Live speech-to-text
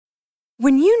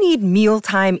When you need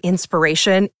mealtime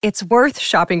inspiration, it's worth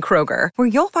shopping Kroger, where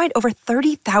you'll find over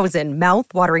 30,000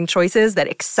 mouth-watering choices that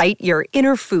excite your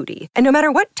inner foodie. And no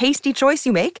matter what tasty choice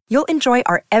you make, you'll enjoy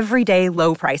our everyday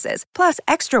low prices, plus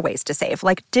extra ways to save,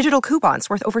 like digital coupons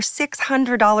worth over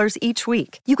 $600 each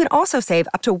week. You can also save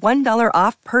up to $1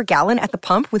 off per gallon at the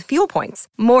pump with fuel points.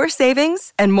 More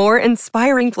savings and more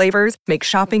inspiring flavors make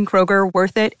shopping Kroger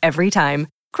worth it every time.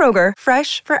 Kroger,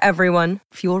 fresh for everyone.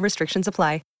 Fuel restrictions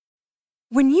apply.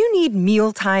 When you need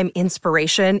mealtime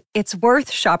inspiration, it's worth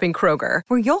shopping Kroger,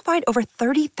 where you'll find over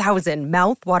 30,000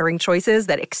 mouth-watering choices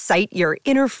that excite your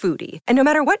inner foodie. And no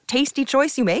matter what tasty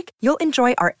choice you make, you'll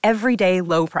enjoy our everyday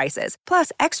low prices,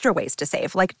 plus extra ways to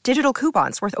save, like digital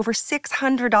coupons worth over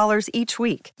 $600 each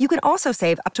week. You can also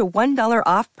save up to $1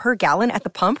 off per gallon at the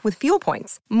pump with fuel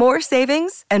points. More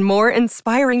savings and more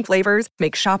inspiring flavors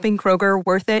make shopping Kroger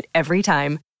worth it every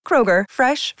time. Kroger,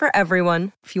 fresh for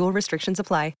everyone. Fuel restrictions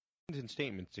apply. And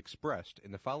statements expressed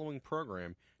in the following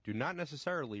program do not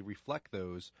necessarily reflect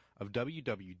those of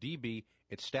WWDB,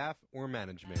 its staff, or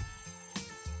management.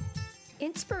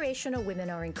 Inspirational women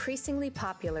are increasingly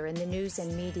popular in the news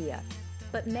and media,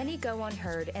 but many go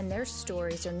unheard and their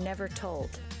stories are never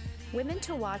told. Women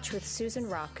to Watch with Susan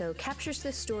Rocco captures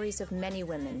the stories of many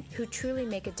women who truly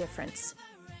make a difference.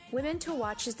 Women to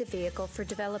Watch is the vehicle for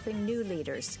developing new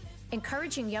leaders,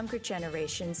 encouraging younger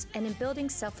generations, and in building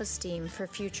self-esteem for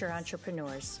future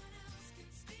entrepreneurs.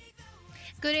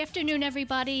 Good afternoon,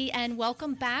 everybody, and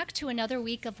welcome back to another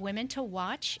week of Women to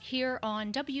Watch here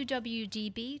on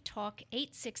WWDB Talk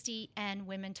 860 and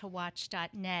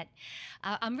WomenToWatch.net.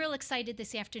 I'm real excited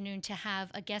this afternoon to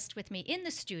have a guest with me in the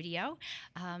studio,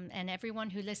 and everyone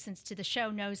who listens to the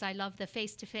show knows I love the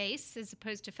face-to-face as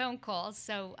opposed to phone calls,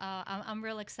 so I'm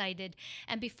real excited.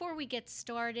 And before we get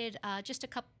started, just a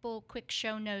couple quick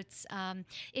show notes.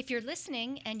 If you're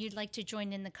listening and you'd like to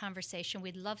join in the conversation,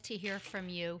 we'd love to hear from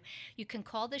you. You can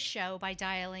call the show by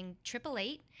dialing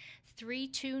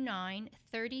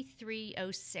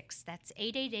 888-329-3306. That's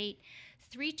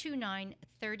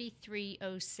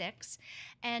 888-329-3306.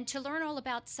 And to learn all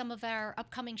about some of our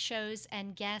upcoming shows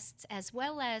and guests, as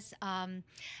well as an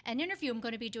interview I'm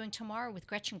going to be doing tomorrow with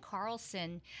Gretchen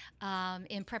Carlson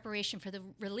in preparation for the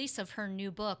release of her new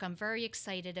book. I'm very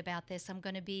excited about this. I'm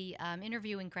going to be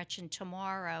interviewing Gretchen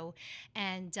tomorrow,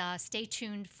 and stay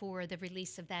tuned for the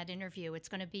release of that interview. It's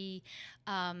going to be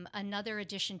another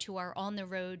addition to our On the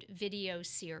Road video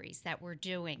series that we're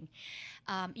doing.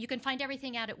 You can find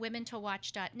everything out at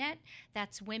WomenToWatch.net.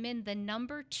 That's women, the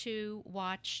number 2,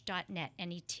 watch.net,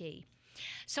 N-E-T.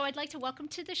 So I'd like to welcome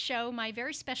to the show my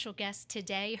very special guest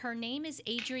today. Her name is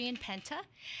Adrienne Penta,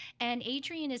 and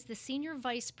Adrienne is the Senior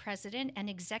Vice President and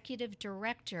Executive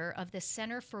Director of the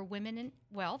Center for Women in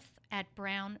Wealth at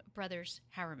Brown Brothers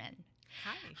Harriman.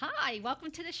 Hi. Hi,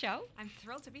 welcome to the show. I'm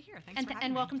thrilled to be here. Thanks for having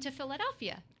and me. welcome to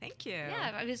Philadelphia. Thank you.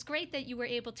 Yeah, it was great that you were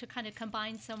able to kind of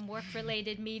combine some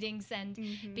work-related meetings and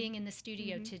being in the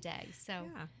studio today. So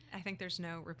yeah, I think there's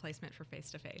no replacement for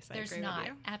face-to-face. There's I agree not, with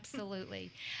you.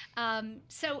 absolutely.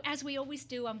 So as we always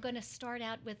do, I'm going to start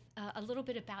out with a little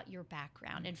bit about your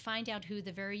background and find out who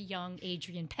the very young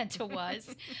Adrienne Penta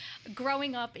was.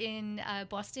 Growing up in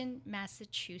Boston,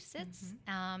 Massachusetts,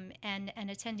 and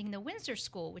attending the Windsor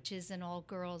School, which is an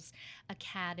all-girls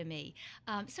academy.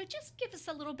 So just give us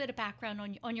a little bit of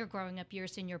background on your growing up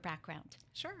years and your background.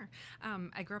 Sure.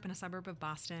 I grew up in a suburb of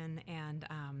Boston and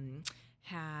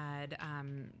had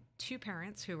two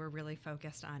parents who were really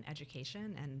focused on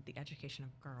education and the education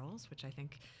of girls, which I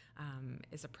think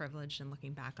is a privilege in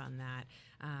looking back on that.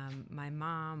 My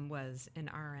mom was an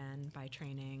RN by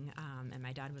training, and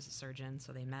my dad was a surgeon,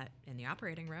 so they met in the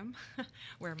operating room,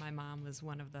 where my mom was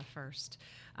one of the first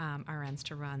RNs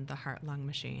to run the heart-lung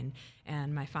machine.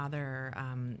 And my father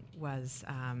was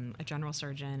a general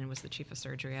surgeon and was the chief of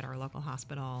surgery at our local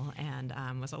hospital,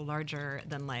 and was a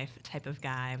larger-than-life type of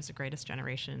guy. I was a greatest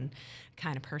generation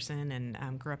kind of person,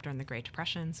 and grew up during the Great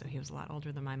Depression, so he was a lot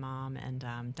older than my mom, and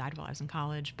died while I was in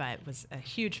college, but was a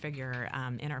huge figure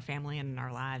in our family and in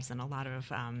our lives, and a lot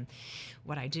of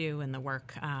what I do and the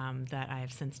work that I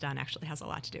have since done actually has a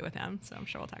lot to do with him, so I'm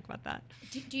sure we'll talk about that.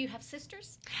 Do you have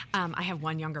sisters? I have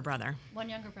one younger brother. One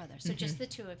younger brother, so just the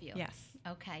two of you? Yes.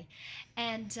 Okay.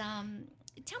 And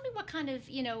tell me what kind of,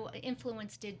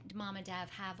 influence did Mom and Dad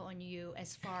have on you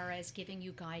as far as giving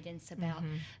you guidance about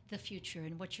the future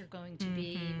and what you're going to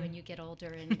be when you get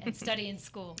older and study in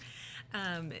school?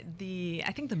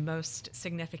 I think the most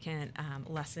significant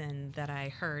lesson that I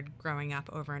heard growing up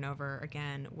over and over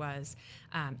again was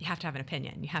you have to have an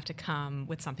opinion. You have to come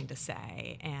with something to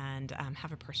say and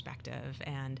have a perspective.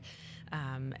 And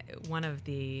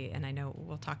and I know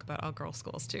we'll talk about all-girls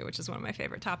schools too, which is one of my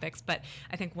favorite topics, but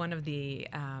I think one of the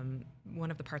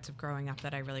parts of growing up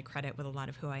that I really credit with a lot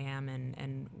of who I am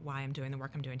and why I'm doing the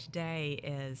work I'm doing today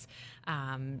is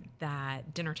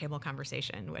that dinner table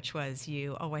conversation, which was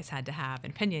you always had to have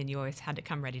an opinion, you always had to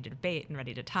come ready to debate and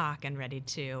ready to talk and ready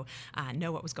to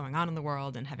know what was going on in the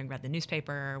world, and having read the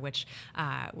newspaper, which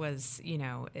was,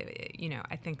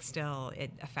 I think still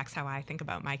it affects how I think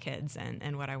about my kids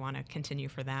and what I want to continue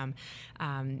for them.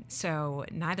 So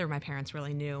neither of my parents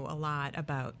really knew a lot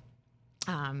about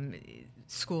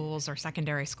schools or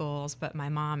secondary schools, but my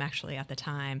mom actually at the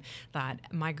time thought,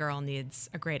 my girl needs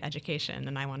a great education,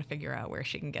 and I want to figure out where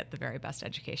she can get the very best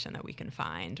education that we can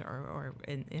find, or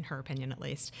in her opinion at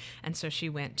least. And so she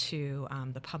went to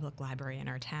the public library in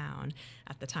our town.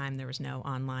 At the time, there was no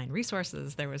online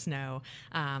resources. There was no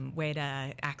way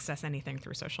to access anything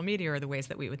through social media or the ways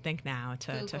that we would think now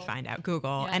to find out,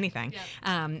 Google, anything.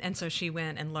 Yeah. And so she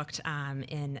went and looked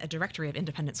in a directory of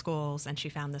independent schools, and she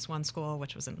found this one school,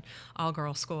 which was an all-girls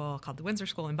school called the Windsor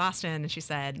School in Boston, and she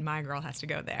said, my girl has to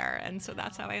go there. And so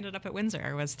that's how I ended up at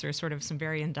Windsor, was through sort of some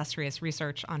very industrious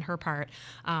research on her part.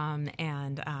 And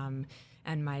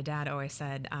my dad always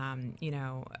said,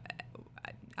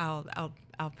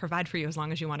 I'll provide for you as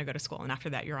long as you want to go to school, and after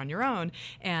that you're on your own.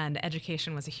 And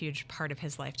education was a huge part of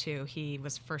his life too. He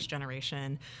was first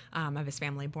generation of his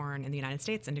family born in the United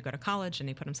States and to go to college, and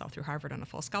he put himself through Harvard on a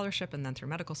full scholarship and then through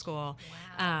medical school.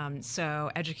 Wow.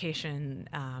 So education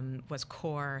was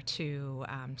core to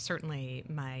certainly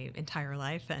my entire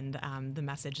life, and the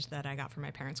message that I got from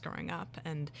my parents growing up.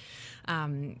 And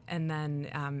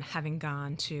then having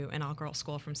gone to an all-girls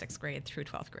school from 6th grade through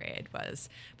 12th grade was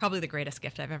probably the greatest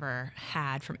gift I've ever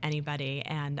had from anybody,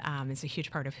 and is a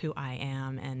huge part of who I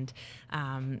am and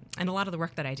a lot of the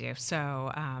work that I do. So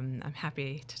I'm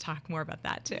happy to talk more about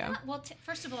that too. Yeah, well,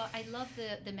 first of all, I love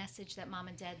the message that Mom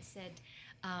and Dad said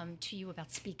to you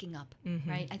about speaking up,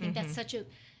 right? I think that's such a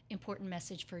important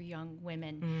message for young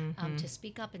women, to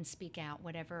speak up and speak out,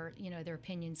 whatever their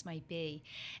opinions might be.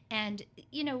 And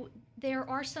there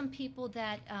are some people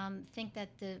that think that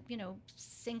the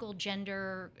single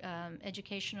gender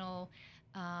educational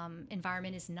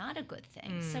environment is not a good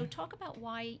thing. So talk about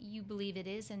why you believe it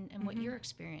is, and what your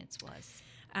experience was.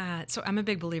 So I'm a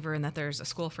big believer in that there's a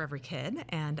school for every kid,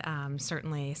 and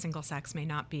certainly single sex may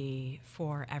not be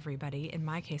for everybody. In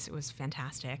my case, it was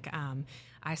fantastic.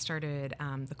 I started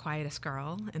the quietest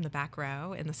girl in the back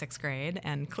row in the 6th grade,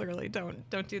 and clearly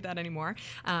don't do that anymore,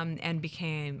 and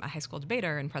became a high school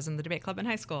debater and president of the debate club in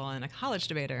high school, and a college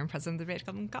debater and president of the debate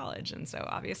club in college. And so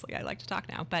obviously I like to talk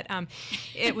now. But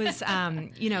it was,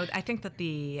 I think that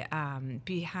the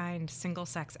behind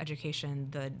single-sex education,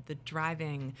 the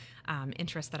driving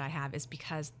interest that I have is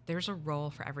because there's a role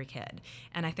for every kid.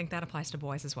 And I think that applies to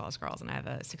boys as well as girls. And I have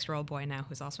a 6-year-old boy now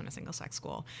who's also in a single-sex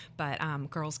school. But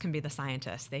girls can be the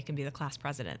scientist. They can be the class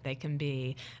president. They can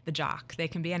be the jock. They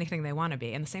can be anything they want to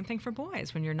be. And the same thing for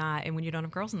boys. When you don't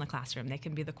have girls in the classroom, they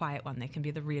can be the quiet one. They can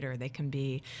be the reader. They can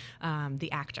be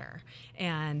the actor.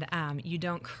 And you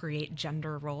don't create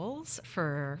gender roles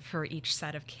for each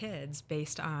set of kids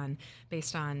based on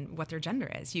what their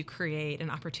gender is. You create an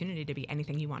opportunity to be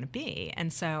anything you want to be.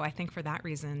 And so I think for that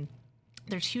reason,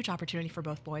 there's huge opportunity for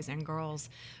both boys and girls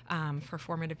for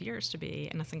formative years to be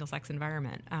in a single-sex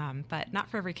environment. But not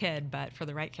for every kid, but for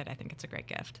the right kid, I think it's a great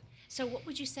gift. So what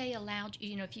would you say allowed,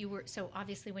 if you were, so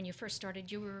obviously when you first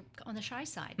started, you were on the shy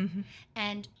side.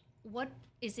 And what,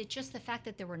 is it just the fact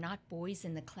that there were not boys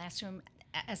in the classroom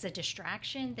as a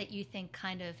distraction that you think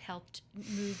kind of helped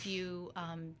move you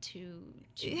to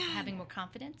having more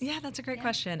confidence? Yeah, that's a great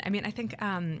question. I mean, I think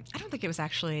I don't think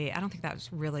that was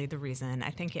really the reason.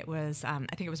 I think it was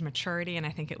maturity, and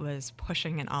I think it was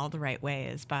pushing in all the right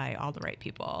ways by all the right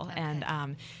people. Okay.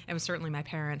 And it was certainly my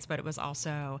parents, but it was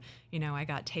also, I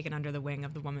got taken under the wing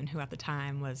of the woman who at the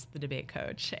time was the debate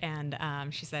coach, and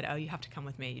she said, "Oh, you have to come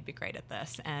with me. You'd be great at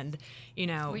this." And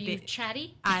were you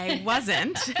chatty? I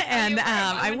wasn't, and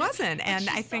I wasn't. And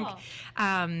I think, saw.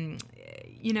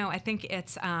 I think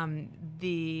it's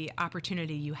the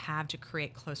opportunity you have to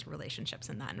create close relationships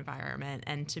in that environment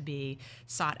and to be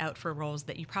sought out for roles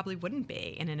that you probably wouldn't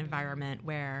be in an environment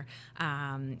where,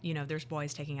 there's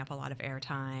boys taking up a lot of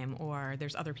airtime or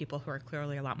there's other people who are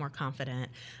clearly a lot more confident.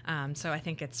 So I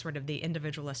think it's sort of the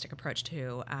individualistic approach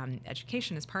to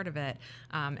education is part of it.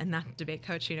 And that debate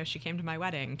coach, she came to my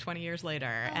wedding 20 years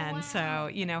later. Oh, and wow.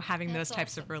 so, having That's those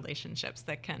types awesome. of relationships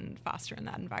that can foster in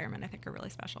that environment, I think are really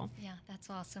special. Yeah, that's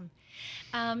awesome.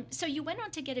 So you went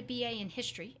on to get a BA in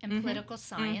history and political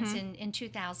science in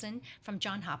 2000 from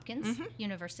Johns Hopkins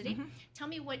University. Tell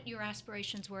me what your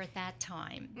aspirations were at that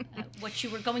time, what you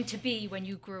were going to be when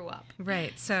you grew up.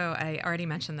 Right. So I already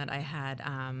mentioned that I had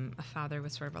a father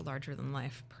with sort of a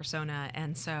larger-than-life persona,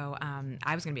 and so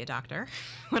I was going to be a doctor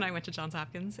when I went to Johns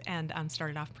Hopkins and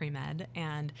started off pre-med,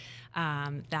 and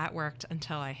that worked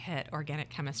until I hit organic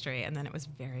chemistry, and then it was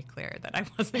very clear that I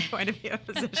wasn't going to be a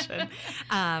physician.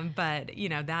 But,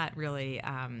 that really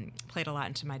played a lot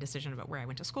into my decision about where I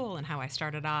went to school and how I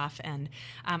started off, and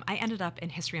I ended up in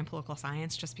history and political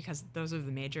science just because those are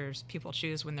the majors people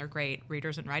choose when they're great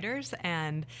readers and writers,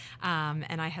 and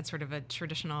I had sort of a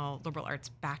traditional liberal arts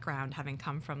background, having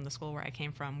come from the school where I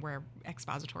came from, where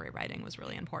expository writing was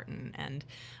really important,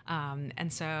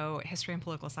 and so history and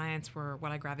political science were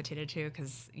what I gravitated to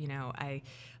because I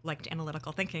liked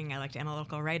analytical thinking, I liked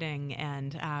analytical writing,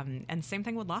 and same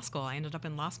thing with law school. I ended up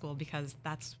in law school because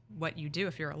that's what you do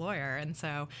if you're a lawyer, and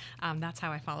so that's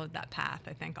how I followed that path.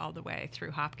 I think all the way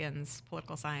through Hopkins,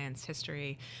 political science,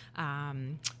 history,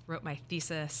 wrote my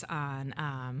thesis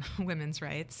on women's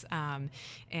rights,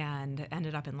 and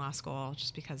ended up in law school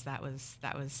just because that was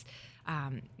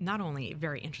not only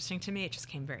very interesting to me, it just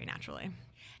came very naturally.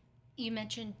 You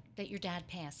mentioned that your dad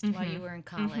passed while you were in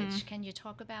college. Can you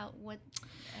talk about what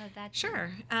that? Sure.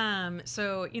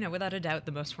 So, without a doubt,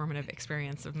 the most formative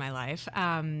experience of my life.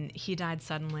 He died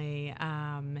suddenly,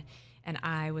 and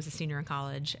I was a senior in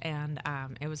college, and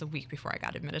it was a week before I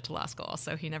got admitted to law school,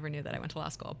 so he never knew that I went to law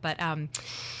school. But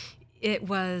it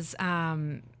was...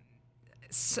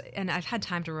 and I've had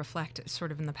time to reflect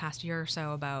sort of in the past year or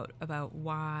so about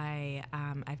why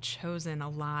I've chosen a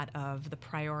lot of the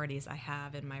priorities I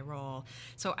have in my role.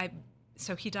 So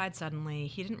he died suddenly.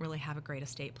 He didn't really have a great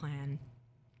estate plan.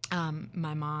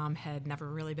 My mom had never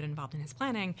really been involved in his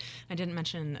planning. I didn't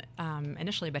mention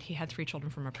initially, but he had 3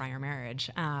 children from a prior marriage.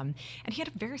 And he had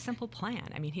a very simple plan.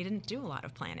 I mean, he didn't do a lot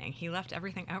of planning. He left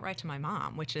everything outright to my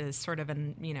mom, which is sort of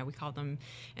we call them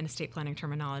in estate planning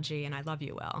terminology, and I love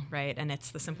you will, right? And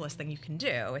it's the simplest thing you can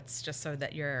do. It's just so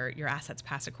that your assets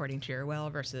pass according to your will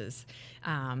versus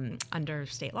under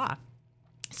state law.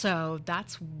 So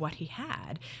that's what he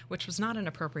had, which was not an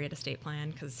appropriate estate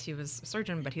plan because he was a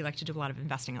surgeon, but he liked to do a lot of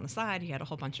investing on the side. He had a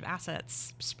whole bunch of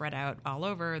assets spread out all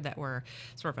over that were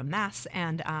sort of a mess.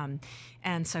 And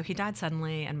so he died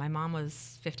suddenly, and my mom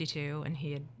was 52, and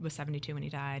he was 72 when he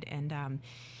died.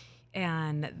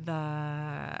 And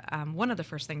one of the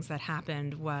first things that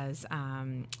happened was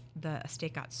the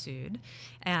estate got sued,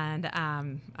 and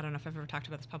I don't know if I've ever talked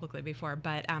about this publicly before,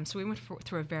 but so we went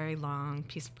through a very long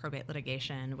piece of probate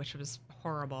litigation, which was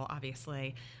horrible,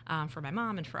 obviously, for my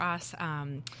mom and for us,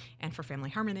 and for family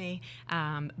harmony.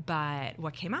 But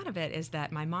what came out of it is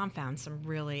that my mom found some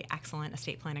really excellent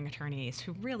estate planning attorneys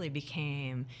who really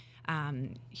became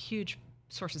huge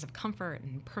sources of comfort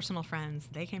and personal friends.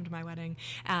 They came to my wedding.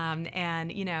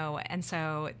 And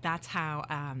so that's how,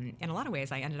 in a lot of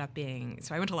ways, I ended up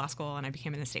so I went to law school and I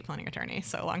became an estate planning attorney,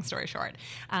 so long story short.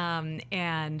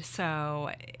 And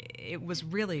so it was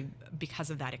really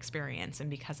because of that experience and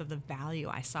because of the value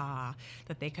I saw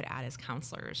that they could add as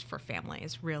counselors for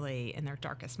families, really in their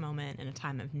darkest moment in a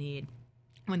time of need,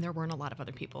 when there weren't a lot of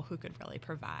other people who could really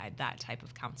provide that type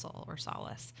of counsel or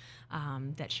solace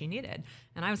that she needed.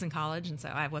 And I was in college, and so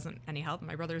I wasn't any help.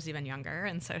 My brother was even younger,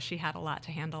 and so she had a lot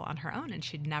to handle on her own, and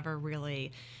she'd never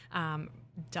really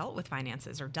dealt with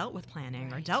finances or dealt with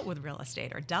planning or dealt with real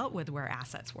estate or dealt with where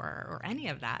assets were or any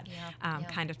of that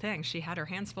kind of thing. She had her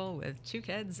hands full with 2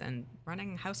 kids and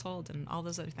running household and all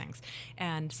those other things.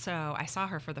 And so I saw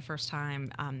her for the first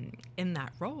time in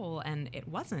that role, and it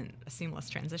wasn't a seamless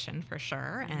transition for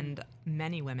sure. Mm-hmm. And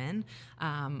many women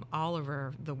all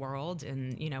over the world,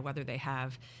 and whether they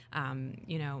have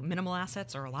minimal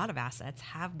assets or a lot of assets,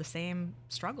 have the same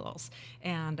struggles.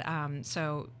 And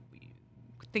so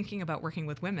thinking about working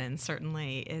with women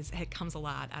certainly it comes a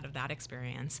lot out of that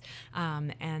experience.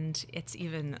 And it's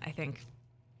even, I think,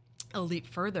 a leap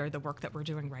further, the work that we're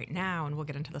doing right now, and we'll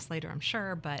get into this later, I'm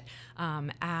sure, but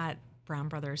at Brown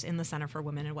Brothers in the Center for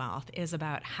Women and Wealth is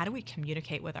about how do we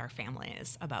communicate with our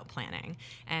families about planning,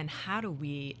 and how do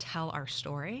we tell our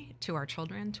story to our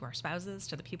children, to our spouses,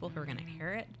 to the people who are going to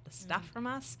inherit the stuff from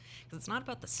us, because it's not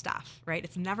about the stuff, right?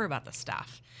 It's never about the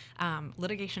stuff.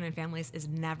 Litigation in families is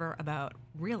never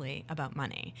really about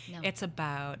money. No. It's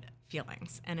about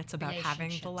feelings, and it's about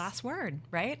having the last word,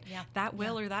 right? Yeah. That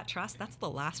will or that trust, that's the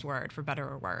last word, for better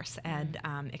or worse. And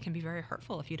it can be very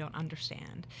hurtful if you don't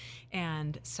understand.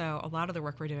 And so a lot of the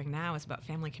work we're doing now is about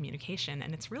family communication,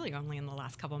 and it's really only in the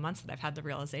last couple of months that I've had the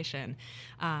realization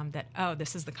that, oh,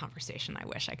 this is the conversation I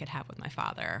wish I could have with my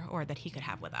father, or that he could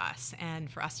have with us,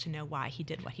 and for us to know why he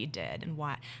did what he did, and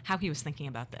how he was thinking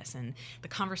about this, and the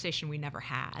conversation we never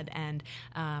had. And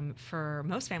for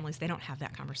most families, they don't have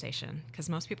that conversation, because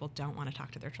most people don't want to talk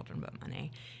to their children about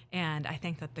money. And I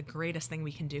think that the greatest thing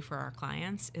we can do for our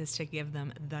clients is to give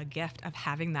them the gift of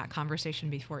having that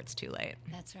conversation before it's too late.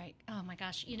 That's right. Oh my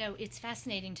gosh. It's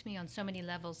fascinating to me on so many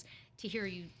levels to hear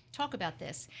you talk about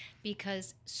this,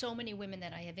 because so many women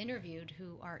that I have interviewed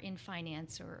who are in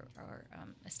finance or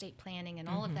estate planning and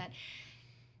all of that,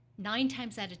 9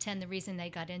 times out of 10, the reason they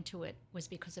got into it was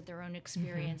because of their own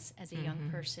experience as a young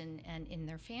person and in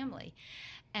their family.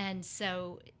 And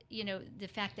so, the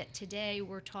fact that today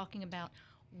we're talking about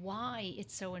why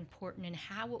it's so important and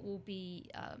how it will be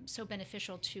so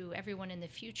beneficial to everyone in the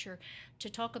future to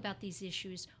talk about these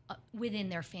issues within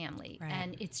their family. Right.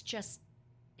 And it's just,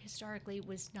 historically,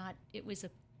 it was a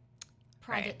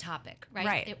private topic, right?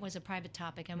 Right. It was a private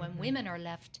topic. And when women are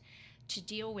left to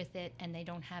deal with it and they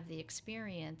don't have the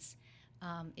experience,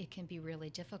 it can be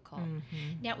really difficult.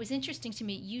 Now, it was interesting to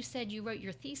me, you said you wrote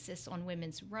your thesis on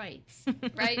women's rights,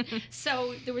 right?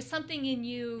 So there was something in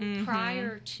you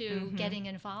prior to getting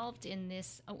involved in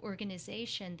this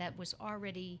organization that was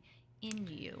already in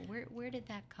you. Where did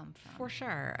that come from? For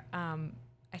sure.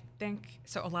 I think,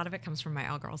 so a lot of it comes from my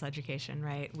all-girls education,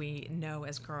 right? We know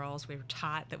as girls, we were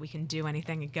taught that we can do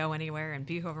anything and go anywhere and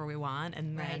be whoever we want.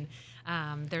 And then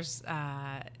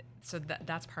so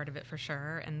that's part of it for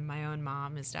sure. And my own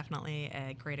mom is definitely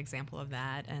a great example of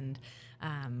that. And,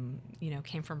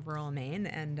 came from rural Maine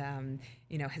and,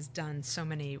 has done so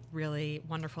many really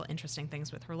wonderful, interesting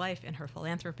things with her life and her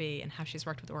philanthropy and how she's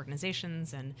worked with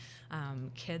organizations, and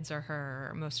kids are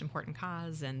her most important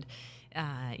cause. And,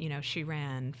 she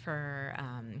ran for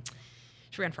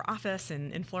office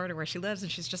in Florida where she lives,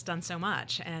 and she's just done so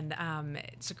much. And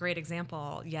it's a great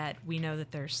example, yet we know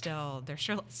that there still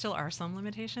are some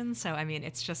limitations. So,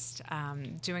 it's just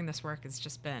doing this work has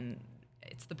just been,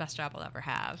 it's the best job I'll ever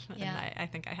have. Yeah. And I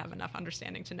think I have enough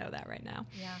understanding to know that right now.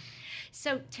 Yeah.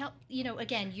 So tell,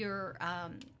 again, your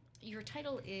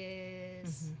title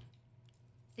is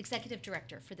Executive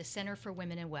Director for the Center for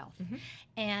Women and Wealth.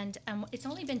 And it's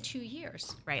only been 2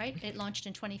 years, right? It launched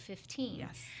in 2015.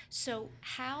 Yes. So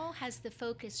how has the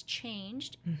focus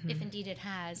changed, if indeed it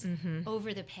has,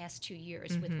 over the past 2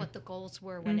 years with what the goals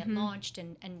were when it launched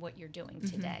and what you're doing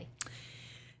today?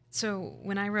 So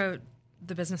when I wrote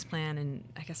the business plan, and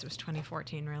I guess it was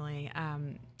 2014 really,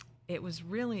 it was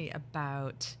really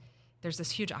about, there's this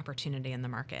huge opportunity in the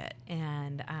market,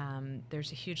 and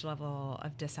there's a huge level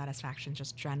of dissatisfaction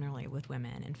just generally with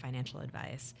women in financial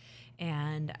advice.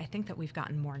 And I think that we've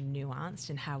gotten more nuanced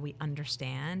in how we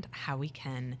understand how we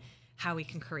can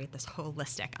create this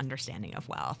holistic understanding of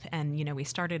wealth. And, we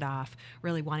started off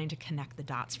really wanting to connect the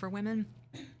dots for women,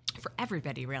 for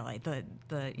everybody really. The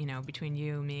between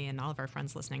you, me, and all of our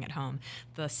friends listening at home,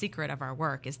 the secret of our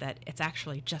work is that it's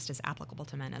actually just as applicable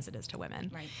to men as it is to women.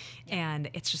 Right. Yeah. And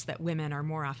it's just that women are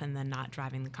more often than not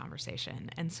driving the conversation.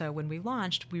 And so when we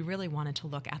launched, we really wanted to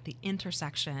look at the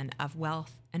intersection of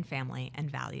wealth and family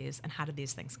and values, and how do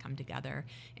these things come together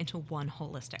into one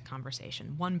holistic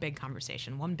conversation, one big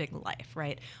life,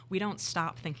 right? We don't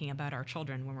stop thinking about our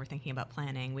children when we're thinking about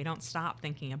planning. We don't stop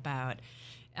thinking about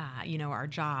our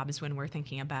jobs when we're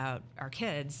thinking about our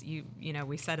kids.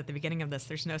 We said at the beginning of this,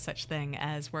 there's no such thing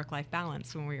as work-life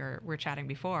balance when we were chatting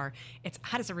before. It's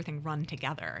how does everything run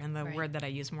together? And the word that I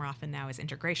use more often now is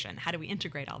integration. How do we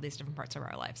integrate all these different parts of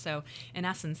our life? So in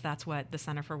essence, that's what the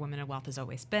Center for Women and Wealth has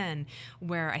always been.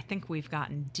 Where I think we've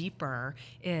gotten deeper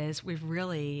is we've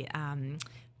really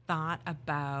thought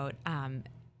about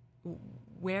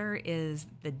where is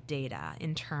the data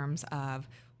in terms of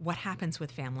what happens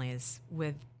with families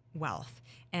with wealth,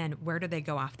 and where do they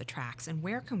go off the tracks, and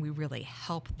where can we really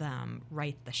help them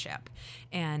right the ship?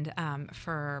 And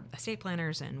for estate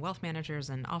planners and wealth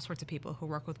managers and all sorts of people who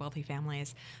work with wealthy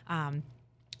families,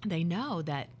 they know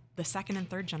that the second and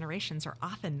third generations are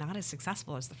often not as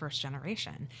successful as the first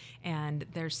generation. And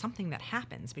there's something that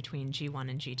happens between G1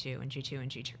 and G2 and G2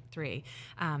 and G3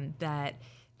 that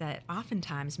that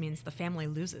oftentimes means the family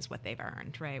loses what they've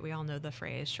earned, right? We all know the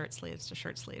phrase shirt sleeves to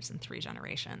shirt sleeves in 3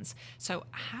 generations. So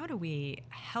how do we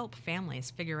help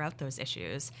families figure out those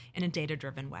issues in a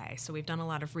data-driven way? So we've done a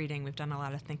lot of reading, we've done a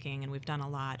lot of thinking, and we've done a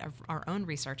lot of our own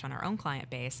research on our own client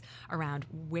base around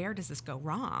where does this go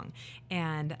wrong?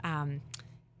 And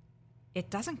it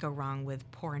doesn't go wrong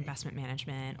with poor investment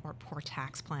management or poor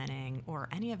tax planning or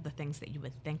any of the things that you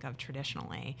would think of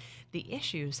traditionally. The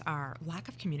issues are lack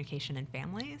of communication in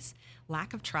families,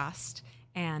 lack of trust,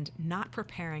 and not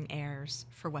preparing heirs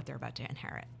for what they're about to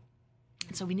inherit.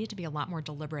 And so we need to be a lot more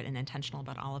deliberate and intentional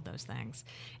about all of those things.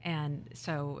 And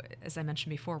so, as I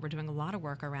mentioned before, we're doing a lot of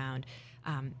work around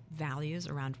values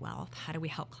around wealth. How do we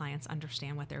help clients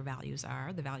understand what their values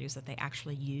are, the values that they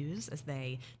actually use as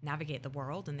they navigate the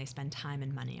world and they spend time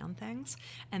and money on things?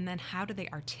 And then how do they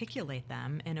articulate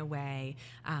them in a way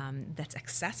that's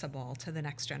accessible to the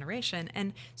next generation,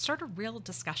 and start a real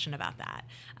discussion about that.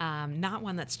 Not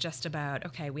one that's just about,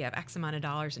 okay, we have X amount of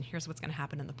dollars and here's what's going to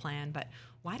happen in the plan, but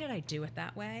why did I do it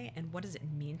that way, and what does it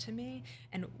mean to me,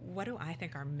 and what do I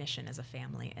think our mission as a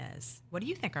family is? What do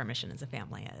you think our mission as a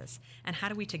family is? And how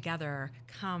do we together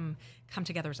come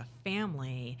together as a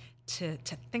family to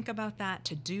think about that,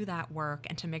 to do that work,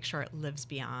 and to make sure it lives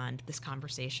beyond this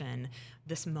conversation,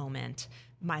 this moment,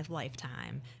 my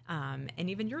lifetime, and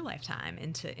even your lifetime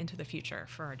into the future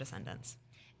for our descendants?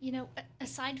 You know,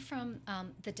 aside from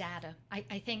the data,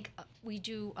 I think we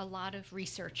do a lot of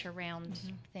research around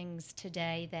things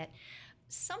today that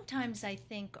sometimes I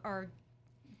think are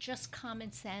just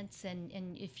common sense,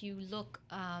 and if you look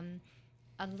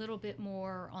a little bit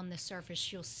more on the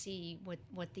surface, you'll see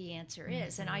what the answer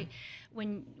is. And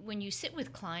when you sit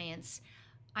with clients,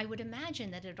 I would imagine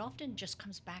that it often just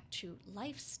comes back to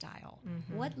lifestyle.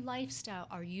 What lifestyle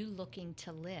are you looking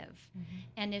to live?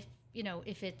 And if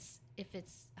it's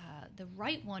the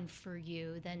right one for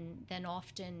you, then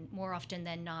more often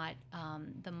than not,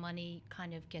 the money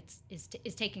kind of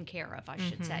is taken care of, I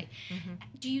should say.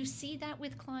 Do you see that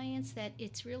with clients, that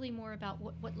it's really more about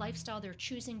what lifestyle they're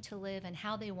choosing to live and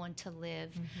how they want to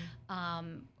live,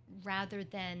 rather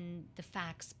than the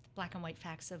facts, black and white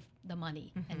facts of the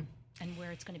money and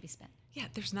where it's going to be spent? Yeah,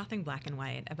 there's nothing black and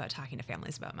white about talking to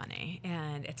families about money,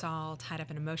 and it's all tied up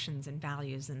in emotions and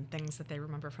values and things that they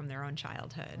remember from their own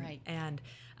childhood. Right. And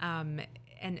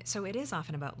so it is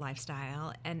often about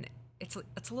lifestyle, and it's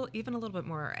a little bit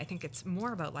more. I think it's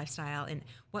more about lifestyle, and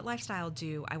what lifestyle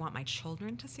do I want my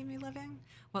children to see me living?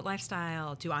 What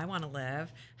lifestyle do I want to live?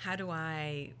 How do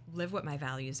I live what my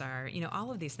values are?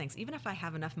 All of these things. Even if I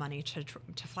have enough money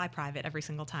to fly private every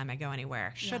single time I go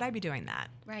anywhere, should I be doing that?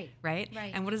 Right.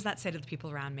 And what does that say to the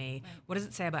people around me? Right. What does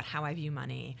it say about how I view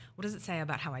money? What does it say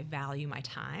about how I value my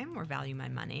time or value my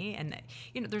money? And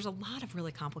there's a lot of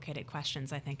really complicated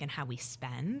questions, I think, in how we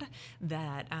spend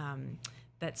that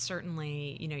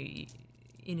certainly,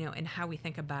 and how we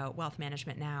think about wealth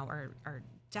management now are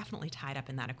definitely tied up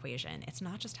in that equation. It's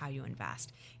not just how you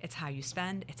invest. It's how you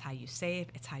spend. It's how you save.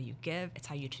 It's how you give. It's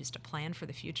how you choose to plan for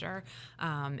the future,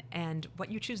 and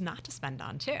what you choose not to spend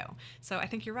on, too. So I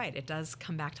think you're right. It does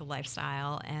come back to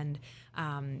lifestyle, and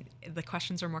the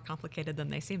questions are more complicated than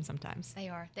they seem sometimes. They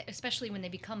are, especially when they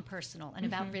become personal and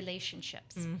about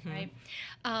relationships, right?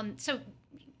 So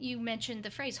you mentioned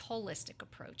the phrase holistic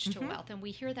approach to wealth, and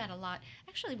we hear that a lot.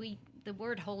 Actually, the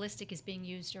word holistic is being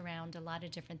used around a lot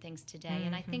of different things today,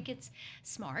 and I think it's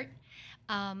smart.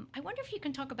 I wonder if you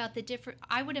can talk about the different.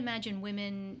 I would imagine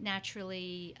women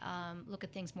naturally look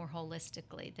at things more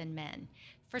holistically than men.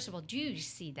 First of all, do you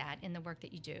see that in the work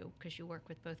that you do? Because you work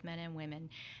with both men and women.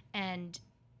 And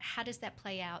how does that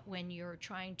play out when you're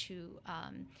trying to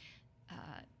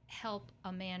help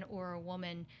a man or a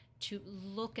woman to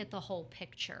look at the whole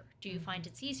picture? Do you find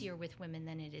it's easier with women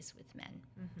than it is with men?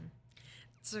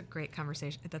 It's a great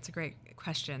conversation. That's a great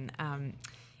question. And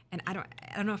I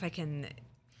don't know if I can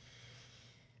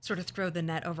sort of throw the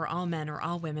net over all men or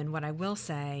all women. What I will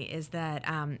say is that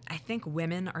I think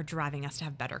women are driving us to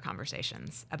have better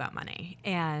conversations about money.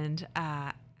 And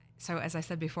so as I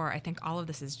said before, I think all of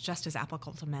this is just as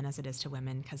applicable to men as it is to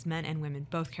women, because men and women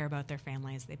both care about their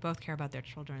families. They both care about their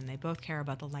children. They both care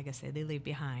about the legacy they leave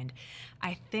behind.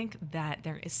 I think that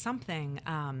there is something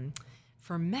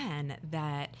for men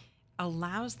that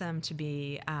allows them to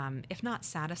be, if not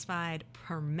satisfied,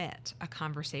 permit a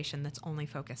conversation that's only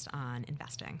focused on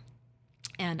investing.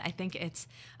 And I think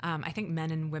I think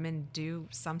men and women do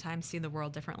sometimes see the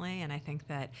world differently, and I think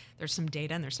that there's some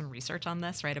data and there's some research on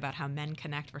this, right, about how men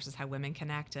connect versus how women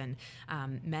connect, and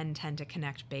men tend to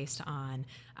connect based on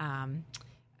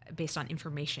based on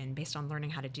information, based on learning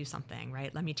how to do something,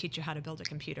 right? Let me teach you how to build a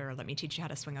computer. Let me teach you how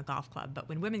to swing a golf club. But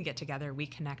when women get together, we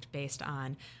connect based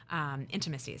on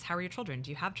intimacies. How are your children? Do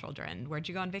you have children? Where'd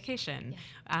you go on vacation?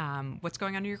 Yeah. What's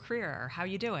going on in your career? How are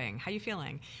you doing? How are you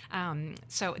feeling?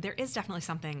 So there is definitely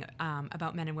something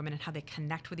about men and women and how they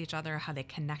connect with each other, how they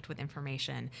connect with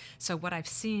information. So what I've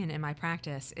seen in my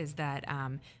practice is that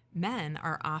men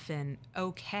are often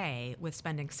okay with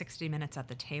spending 60 minutes at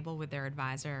the table with their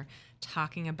advisor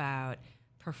talking about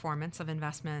performance of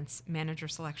investments, manager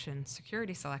selection,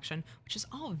 security selection, which is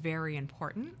all very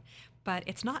important, but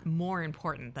it's not more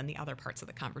important than the other parts of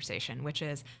the conversation, which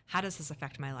is, how does this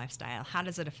affect my lifestyle? How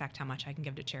does it affect how much I can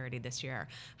give to charity this year?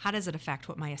 How does it affect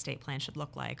what my estate plan should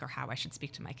look like, or how I should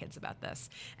speak to my kids about this?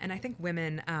 And I think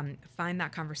women find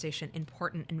that conversation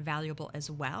important and valuable as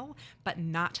well, but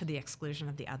not to the exclusion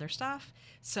of the other stuff.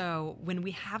 So when we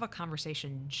have a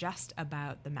conversation just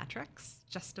about the metrics,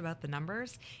 just about the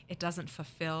numbers, it doesn't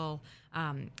fulfill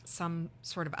some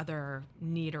sort of other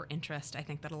need or interest, I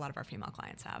think, that a lot of our female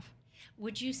clients have.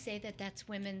 Would you say that that's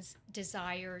women's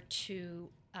desire to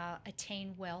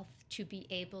attain wealth, to be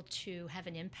able to have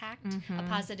an impact, a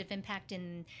positive impact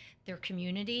in their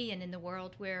community and in the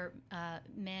world, where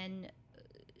men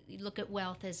look at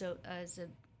wealth as a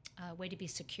way to be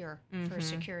secure, for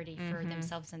security for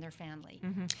themselves and their family?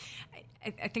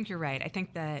 I think you're right. I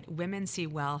think that women see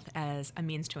wealth as a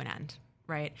means to an end.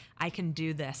 Right? I can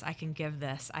do this, I can give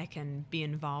this, I can be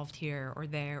involved here or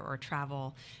there or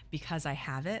travel because I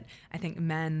have it. I think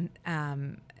men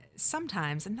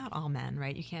sometimes, and not all men,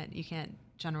 right? You can't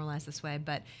generalize this way,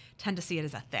 but tend to see it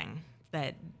as a thing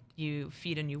that you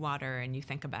feed and you water and you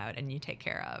think about and you take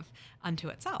care of unto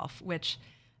itself, which,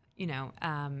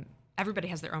 everybody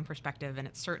has their own perspective, and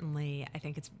it's certainly, I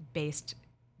think it's based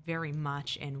very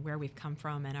much in where we've come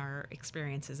from and our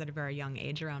experiences at a very young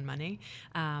age around money.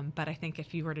 But I think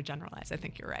if you were to generalize, I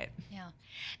think you're right. Yeah.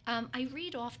 I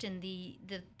read often the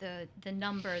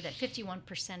number that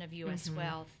 51% of U.S.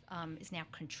 wealth is now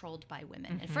controlled by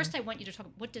women. And first I want you to talk,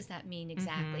 what does that mean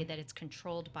exactly, that it's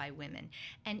controlled by women?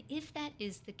 And if that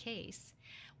is the case,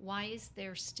 why is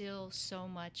there still so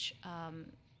much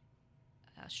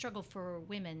struggle for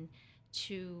women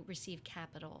to receive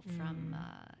capital from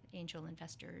angel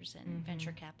investors and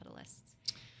venture capitalists?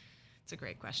 It's a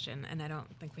great question, and I don't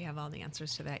think we have all the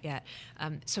answers to that yet.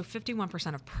 So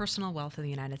 51% of personal wealth in the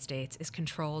United States is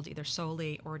controlled either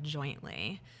solely or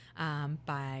jointly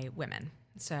by women.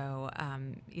 So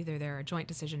either they're a joint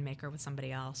decision maker with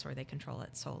somebody else, or they control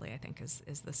it solely, I think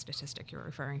is the statistic you're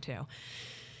referring to.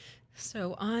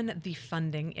 So on the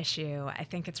funding issue, I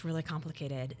think it's really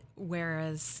complicated.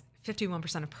 Whereas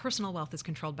 51% of personal wealth is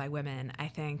controlled by women, I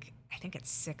think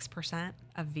it's 6%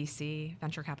 of VC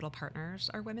venture capital partners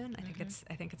are women. I think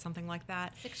it's something like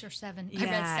that. 6 or 7. Yeah, I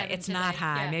read 7 it's today. not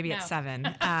high. Maybe it's 7.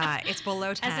 It's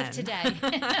below 10. As of today.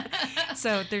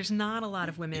 So there's not a lot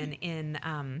of women in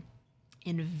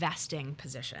investing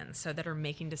positions, so that are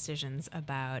making decisions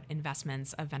about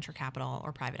investments of venture capital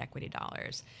or private equity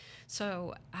dollars.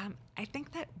 So I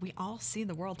think that we all see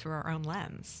the world through our own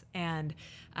lens. And,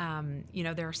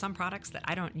 there are some products that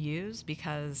I don't use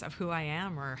because of who I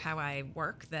am or how I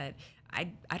work that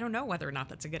I don't know whether or not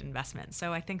that's a good investment.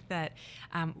 So I think that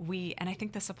and I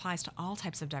think this applies to all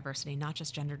types of diversity, not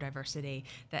just gender diversity,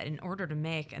 that in order to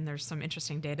make, and there's some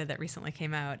interesting data that recently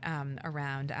came out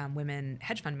around women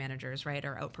hedge fund managers, right,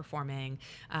 are outperforming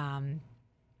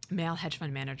male hedge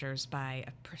fund managers by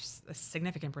a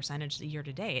significant percentage year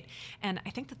to date. And I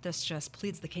think that this just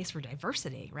pleads the case for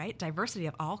diversity, right? Diversity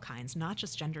of all kinds, not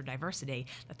just gender diversity,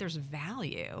 that there's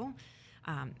value.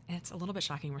 And it's a little bit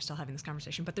shocking we're still having this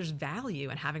conversation, but there's value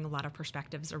in having a lot of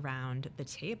perspectives around the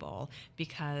table,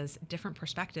 because different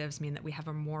perspectives mean that we have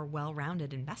a more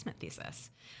well-rounded investment thesis.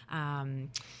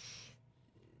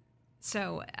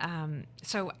 So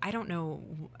I don't know.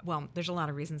 Well, there's a lot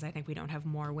of reasons I think we don't have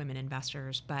more women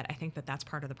investors, but I think that that's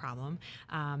part of the problem.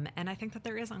 And I think that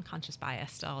there is unconscious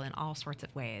bias still in all sorts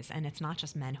of ways. And it's not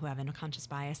just men who have an unconscious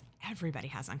bias. Everybody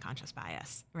has unconscious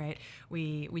bias, right?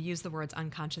 We use the words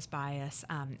unconscious bias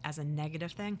as a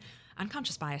negative thing.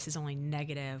 Unconscious bias is only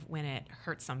negative when it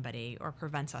hurts somebody or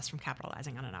prevents us from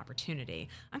capitalizing on an opportunity.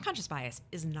 Unconscious bias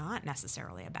is not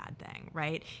necessarily a bad thing,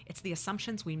 right? It's the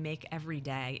assumptions we make every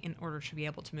day in order to be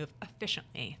able to move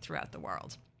efficiently throughout the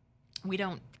world. We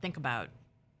don't think about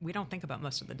we don't think about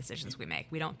most of the decisions we make.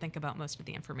 We don't think about most of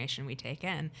the information we take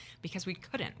in because we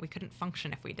couldn't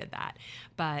function if we did that.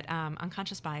 But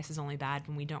unconscious bias is only bad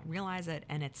when we don't realize it,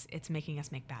 and it's making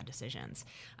us make bad decisions.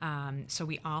 So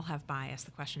we all have bias.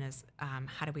 The question is,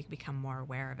 how do we become more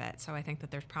aware of it? So I think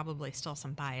that there's probably still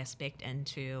some bias baked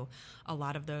into a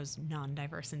lot of those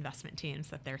non-diverse investment teams,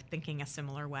 that they're thinking a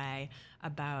similar way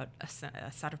about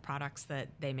a set of products that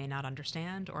they may not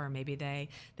understand, or maybe they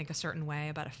think a certain way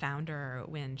about a founder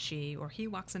when she or he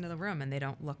walks into the room and they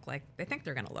don't look like they think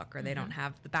they're going to look, or they don't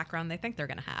have the background they think they're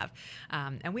going to have.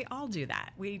 And we all do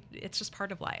that. It's just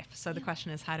part of life. So the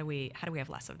question is, how do we have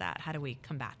less of that? How do we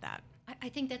combat that? I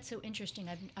think that's so interesting.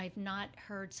 I've not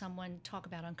heard someone talk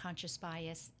about unconscious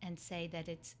bias and say that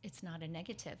it's not a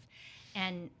negative.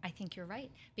 And I think you're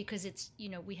right, because it's,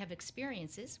 we have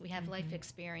experiences, we have life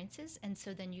experiences, and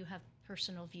so then you have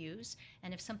personal views,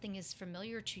 and if something is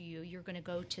familiar to you, you're going to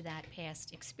go to that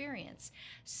past experience.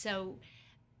 So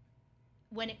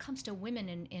when it comes to women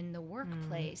in the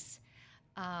workplace,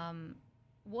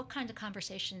 what kind of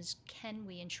conversations can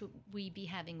we and should we be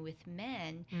having with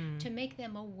men to make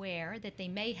them aware that they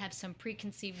may have some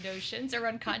preconceived notions or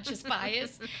unconscious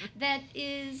bias that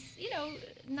is,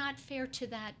 not fair to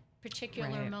that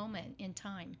particular moment in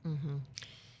time?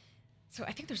 So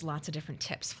I think there's lots of different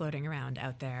tips floating around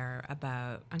out there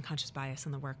about unconscious bias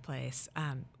in the workplace.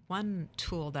 One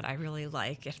tool that I really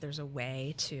like, if there's a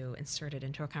way to insert it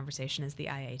into a conversation, is the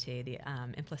IAT, the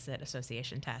implicit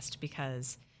association test,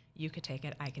 because you could take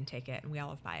it, I can take it, and we all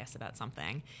have bias about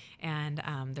something. And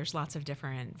there's lots of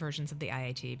different versions of the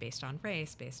IAT based on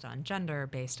race, based on gender,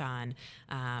 based on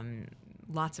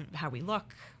lots of how we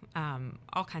look,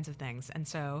 all kinds of things. And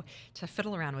so to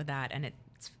fiddle around with that, and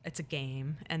it's a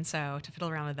game, and so to fiddle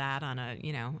around with that on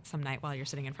some night while you're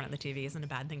sitting in front of the TV isn't a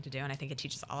bad thing to do. And I think it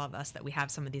teaches all of us that we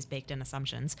have some of these baked-in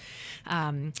assumptions.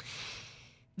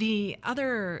 The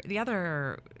other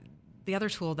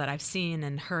tool that I've seen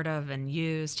and heard of and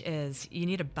used is you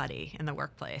need a buddy in the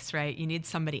workplace, right? You need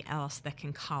somebody else that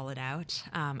can call it out,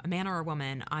 a man or a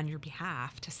woman on your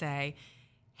behalf, to say,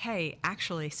 hey,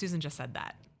 actually, Susan just said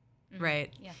that.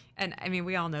 Right. Yeah. And I mean,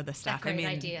 we all know this stuff. Great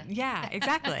idea. Yeah,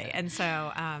 exactly. And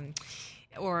so,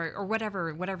 or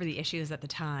whatever the issue is at the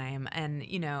time. And,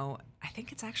 I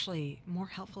think it's actually more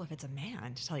helpful if it's a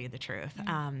man, to tell you the truth.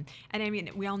 And I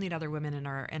mean, we all need other women in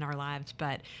our lives,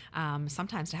 but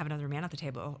sometimes to have another man at the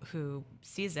table who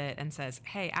sees it and says,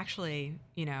 hey, actually,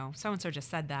 so-and-so just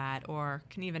said that, or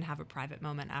can even have a private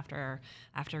moment after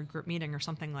a group meeting or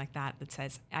something like that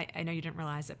says, I know you didn't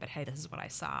realize it, but hey, this is what I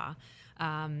saw.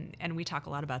 And we talk a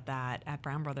lot about that at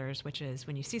Brown Brothers, which is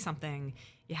when you see something,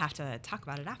 you have to talk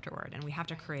about it afterward, and we have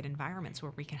to create environments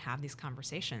where we can have these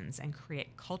conversations and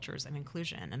create cultures of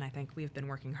inclusion. And I think we've been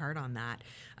working hard on that.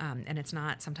 And it's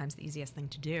not sometimes the easiest thing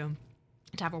to do,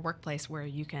 to have a workplace where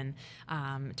you can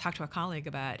talk to a colleague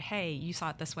about, hey, you saw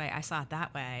it this way, I saw it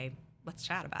that way, let's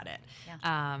chat about it.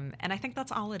 Yeah. And I think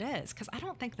that's all it is, because I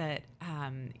don't think that,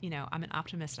 I'm an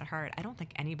optimist at heart. I don't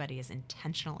think anybody is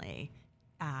intentionally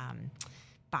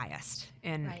biased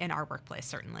in our workplace.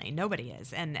 Certainly nobody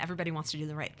is, and everybody wants to do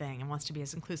the right thing and wants to be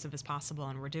as inclusive as possible,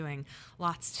 and we're doing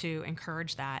lots to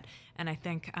encourage that. And I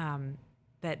think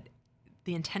that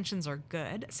the intentions are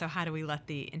good, so how do we let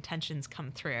the intentions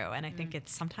come through? And I think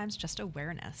it's sometimes just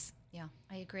awareness. Yeah,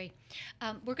 I agree.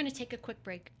 We're going to take a quick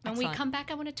break. Excellent. When we come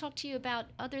back, I want to talk to you about,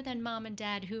 other than mom and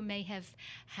dad, who may have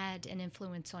had an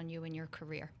influence on you in your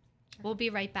career. Sure. We'll be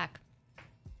right back.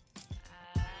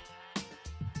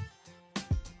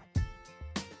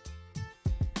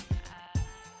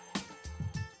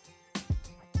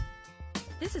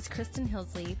 This is Kristen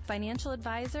Hillsley, financial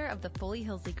advisor of the Foley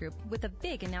Hillsley Group, with a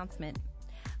big announcement.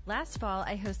 Last fall,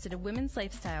 I hosted a women's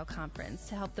lifestyle conference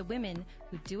to help the women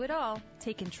who do it all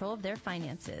take control of their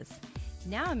finances.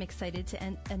 Now I'm excited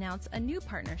to announce a new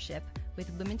partnership with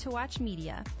Women to Watch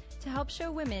Media to help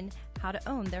show women how to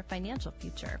own their financial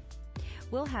future.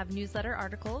 We'll have newsletter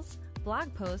articles,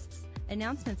 blog posts,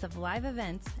 announcements of live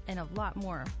events, and a lot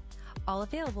more. All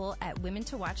available at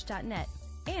womentowatch.net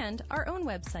and our own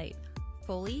website,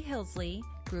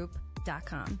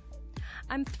 FoleyHillsleyGroup.com.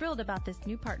 I'm thrilled about this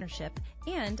new partnership,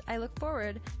 and I look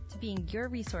forward to being your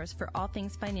resource for all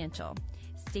things financial.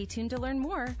 Stay tuned to learn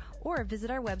more, or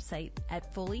visit our website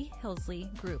at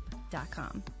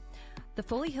FoleyHillsleyGroup.com. The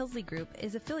Foley Hillsley Group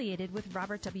is affiliated with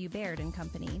Robert W. Baird &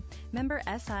 Company, member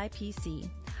SIPC.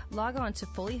 Log on to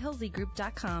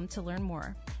FoleyHillsleyGroup.com to learn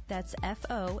more. That's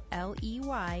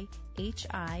FoleyHillsley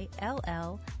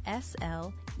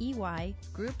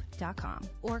Group.com,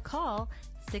 or call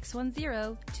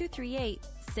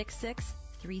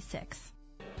 610-238-6636.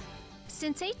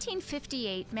 Since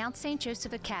 1858, Mount St.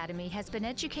 Joseph Academy has been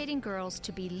educating girls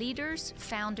to be leaders,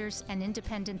 founders, and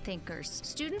independent thinkers.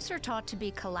 Students are taught to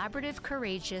be collaborative,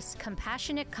 courageous,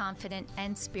 compassionate, confident,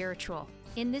 and spiritual.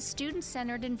 In this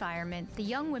student-centered environment, the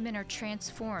young women are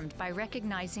transformed by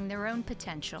recognizing their own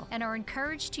potential and are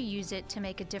encouraged to use it to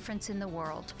make a difference in the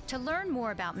world. To learn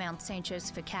more about Mount St.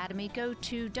 Joseph Academy, go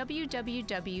to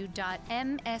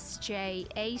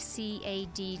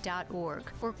www.msjacad.org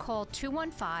or call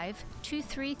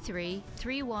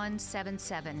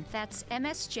 215-233-3177. That's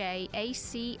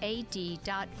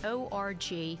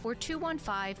msjacad.org or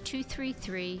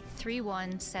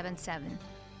 215-233-3177.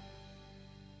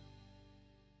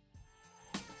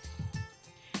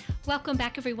 Welcome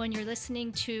back, everyone. You're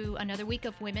listening to another week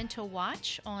of Women to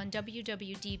Watch on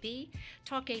WWDB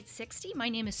Talk 860. My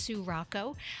name is Sue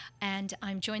Rocco, and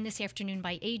I'm joined this afternoon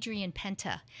by Adrienne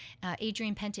Penta.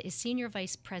 Adrienne Penta is Senior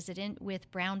Vice President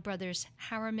with Brown Brothers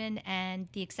Harriman and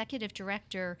the Executive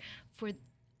Director for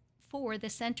the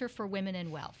Center for Women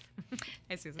and Wealth.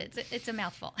 Hey, Susan. It's a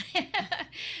mouthful.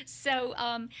 So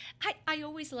I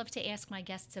always love to ask my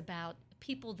guests about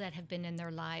people that have been in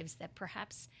their lives that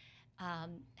perhaps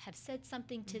have said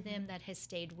something to them that has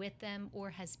stayed with them or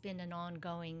has been an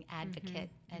ongoing advocate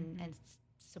and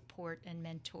support and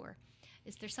mentor.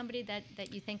 Is there somebody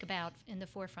that you think about in the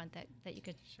forefront that you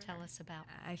could tell us about?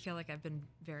 I feel like I've been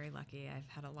very lucky. I've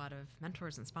had a lot of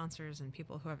mentors and sponsors and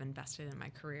people who have invested in my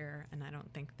career, and I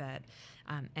don't think that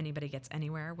anybody gets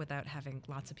anywhere without having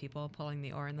lots of people pulling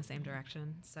the oar in the same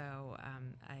direction. So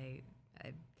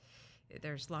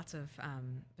there's lots of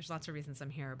reasons I'm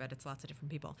here, but it's lots of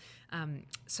different people.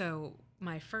 So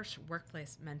my first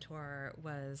workplace mentor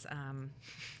was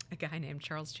a guy named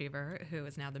Charles Cheever, who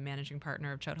is now the managing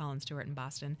partner of Choate Hall & Stewart in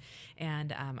Boston.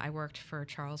 And I worked for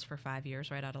Charles for 5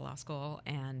 years right out of law school,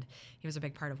 and he was a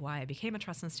big part of why I became a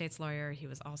trust and estates lawyer. He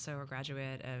was also a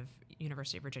graduate of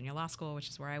University of Virginia Law School, which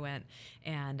is where I went,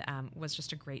 and was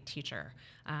just a great teacher.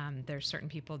 There's certain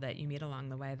people that you meet along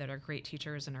the way that are great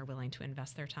teachers and are willing to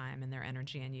invest their time and their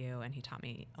energy in you, and he taught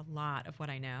me a lot of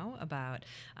what I know about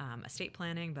estate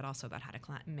planning, but also about how to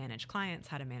manage clients,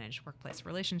 how to manage workplace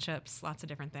relationships, lots of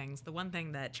different things. The one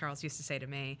thing that Charles used to say to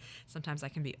me, sometimes I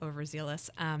can be overzealous,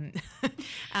 is I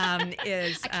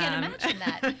can't imagine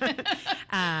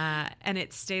that. and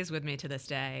it stays with me to this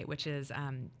day, which is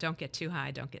don't get too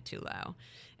high, don't get too low.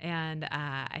 And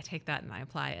I take that and I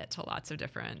apply it to lots of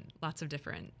different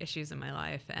issues in my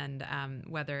life. And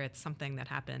whether it's something that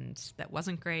happened that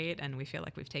wasn't great and we feel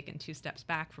like we've taken 2 steps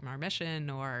back from our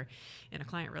mission, or in a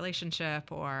client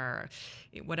relationship, or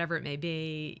whatever it may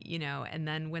be, and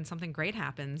then when something great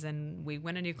happens and we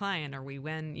win a new client, or we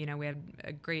win, we have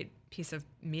a great piece of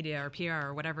media or PR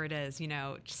or whatever it is,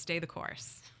 just stay the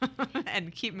course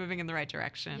and keep moving in the right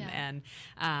direction. Yeah.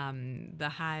 And the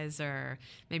highs are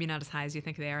maybe not as high as you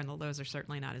think they are, and the lows are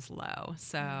certainly not as low.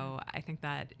 So I think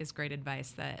that is great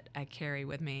advice that I carry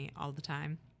with me all the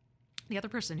time. The other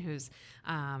person who's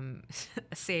a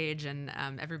sage, and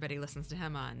everybody listens to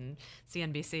him on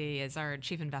CNBC, is our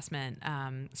chief investment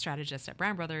strategist at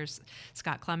Brown Brothers,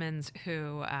 Scott Clemens,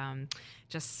 who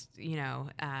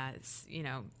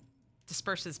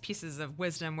disperses pieces of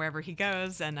wisdom wherever he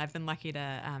goes, and I've been lucky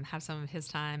to have some of his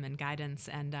time and guidance.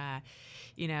 And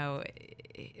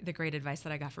the great advice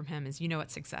that I got from him is,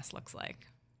 what success looks like,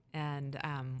 and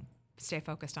stay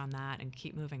focused on that and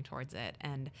keep moving towards it.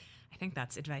 And I think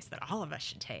that's advice that all of us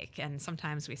should take. And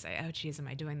sometimes we say, oh, geez, am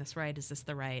I doing this right? Is this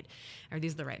the right, are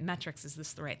these the right metrics? Is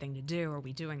this the right thing to do? Are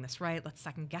we doing this right? Let's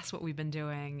second guess what we've been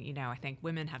doing. I think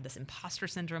women have this imposter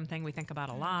syndrome thing we think about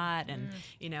a lot. And,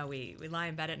 we lie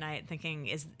in bed at night thinking,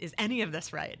 is any of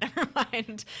this right? Never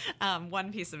mind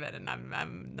one piece of it. And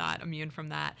I'm not immune from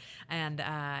that. And,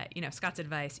 Scott's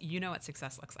advice, what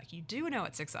success looks like. You do know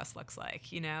what success looks like,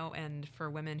 and for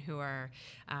women who are,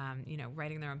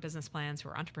 writing their own business plans, who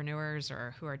are entrepreneurs,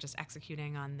 or who are just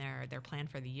executing on their plan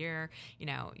for the year, you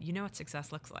know what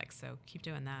success looks like. So keep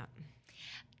doing that.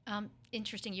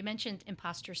 Interesting. You mentioned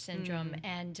imposter syndrome,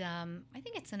 and I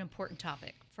think it's an important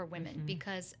topic for women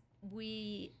because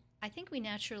I think we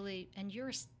naturally, and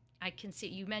I can see,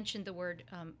 you mentioned the word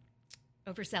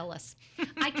overzealous.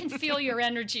 I can feel your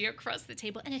energy across the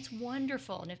table, and it's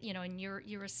wonderful. And and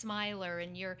you're a smiler,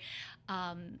 and you're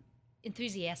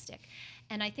enthusiastic.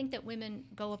 And I think that women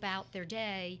go about their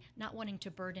day not wanting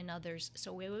to burden others,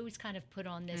 so we always kind of put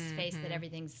on this face that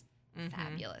everything's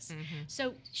fabulous.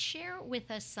 So share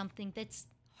with us something that's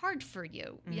hard for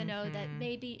you, that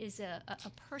maybe is a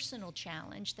personal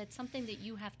challenge, that's something that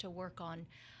you have to work on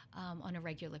a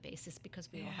regular basis,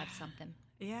 because we all have something.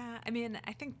 Yeah, I mean,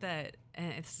 I think that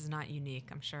this is not unique.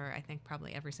 I'm sure, I think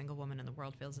probably every single woman in the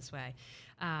world feels this way.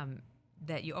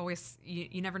 that you always,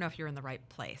 you never know if you're in the right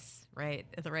place, right?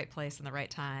 At the right place in the right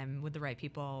time with the right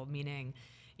people, meaning,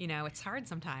 it's hard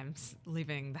sometimes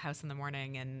leaving the house in the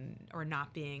morning or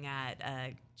not being at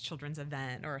a children's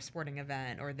event or a sporting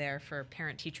event or there for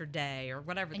parent-teacher day or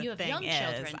whatever and the you have thing young is.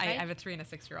 Children, right? I have a 3 and a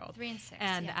 6-year-old. 3 and 6,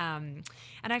 and yeah.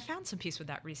 And I found some peace with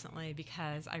that recently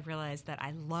because I realized that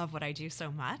I love what I do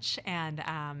so much, and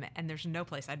there's no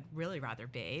place I'd really rather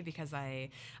be because the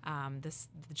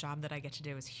job that I get to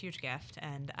do is a huge gift,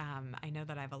 and I know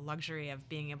that I have a luxury of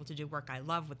being able to do work I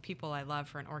love with people I love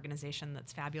for an organization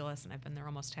that's fabulous, and I've been there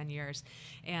almost 10 years,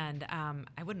 and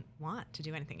I wouldn't want to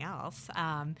do anything else,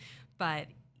 but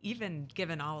even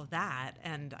given all of that,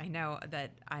 and I know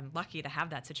that I'm lucky to have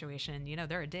that situation,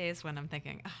 there are days when I'm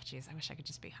thinking, oh, geez, I wish I could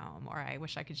just be home, or I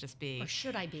wish I could just be... Or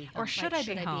should I be home? Or should I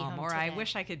be home? Or today? I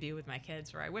wish I could be with my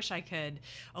kids, or I wish I could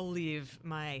leave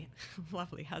my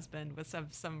lovely husband with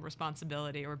some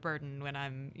responsibility or burden when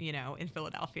I'm, in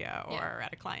Philadelphia or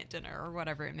at a client dinner or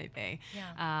whatever it may be.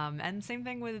 Yeah. And same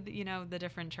thing with, the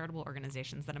different charitable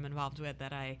organizations that I'm involved with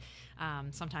that I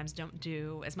sometimes don't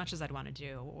do as much as I'd want to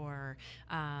do, or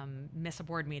miss a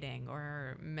board meeting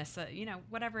or miss a,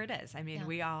 whatever it is. I mean,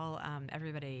 we all,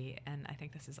 everybody, and I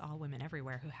think this is all women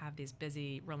everywhere who have these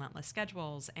busy, relentless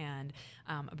schedules and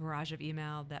a barrage of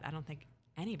email that I don't think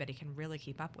anybody can really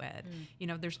keep up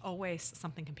with. There's always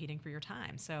something competing for your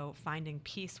time. So finding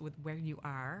peace with where you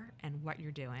are and what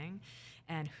you're doing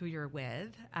and who you're with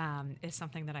is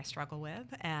something that I struggle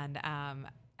with. And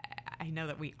I know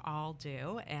that we all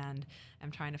do, and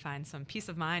I'm trying to find some peace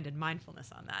of mind and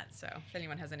mindfulness on that. So if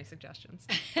anyone has any suggestions.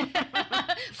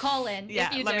 Call in.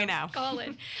 Yeah, let me know. Call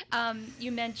in.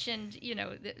 You mentioned,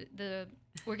 the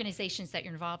organizations that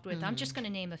you're involved with. I'm just going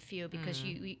to name a few because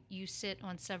you sit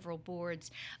on several boards.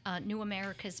 New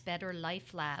America's Better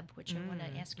Life Lab, which I want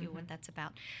to ask you what that's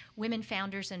about. Women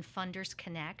Founders and Funders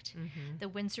Connect, the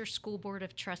Windsor School Board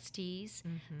of Trustees,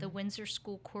 the Windsor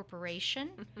School Corporation,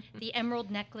 the Emerald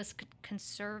Necklace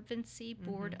Conservancy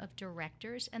Board of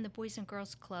Directors, and the Boys and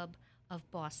Girls Club of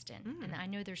Boston. And I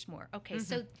know there's more. Okay,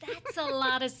 so that's a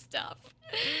lot of stuff.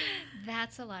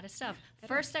 That's a lot of stuff.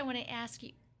 First, I want to ask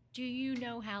you, do you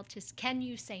know can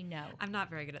you say no? I'm not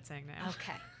very good at saying no.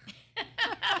 Okay.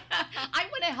 I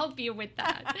want to help you with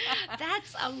that.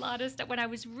 That's a lot of stuff. When I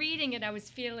was reading it, I was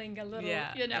feeling a little,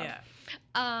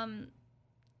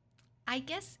 I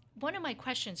guess one of my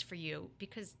questions for you,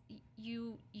 because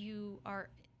you are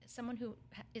someone who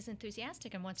is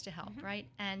enthusiastic and wants to help, right?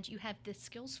 And you have the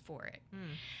skills for it.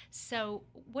 So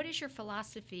what is your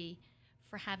philosophy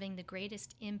for having the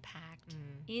greatest impact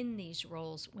in these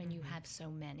roles when you have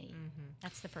so many?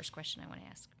 That's the first question I want to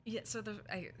ask. Yeah, so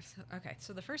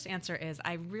the first answer is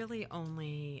I really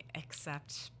only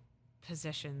accept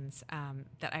positions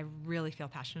that I really feel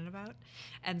passionate about.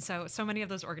 And so many of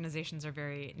those organizations are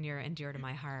very near and dear to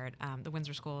my heart. The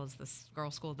Windsor School is this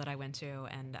girls' school that I went to,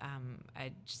 and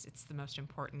it's the most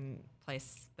important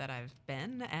place that I've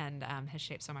been and has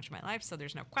shaped so much of my life. So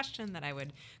there's no question that I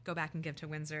would go back and give to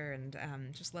Windsor, and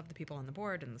just love the people on the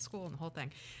board and the school and the whole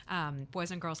thing. Boys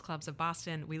and Girls Clubs of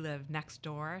Boston, we live next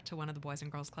door to one of the Boys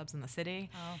and Girls Clubs in the city.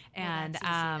 Oh, and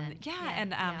that's easy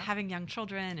then. having young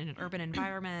children in an urban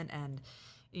environment and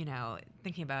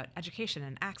thinking about education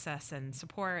and access and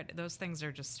support, those things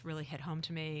are just really hit home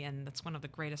to me. And that's one of the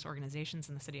greatest organizations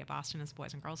in the city of Boston is the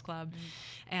Boys and Girls Club.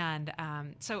 And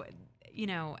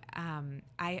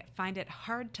I find it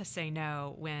hard to say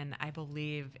no when I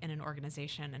believe in an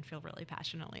organization and feel really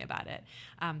passionately about it.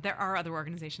 There are other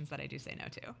organizations that I do say no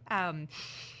to.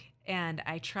 And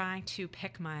I try to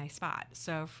pick my spot.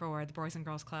 So for the Boys and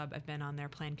Girls Club, I've been on their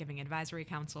Plan Giving Advisory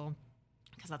Council,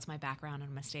 because that's my background.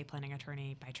 I'm a estate planning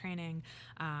attorney by training.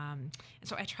 And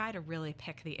so I try to really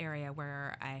pick the area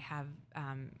where I have,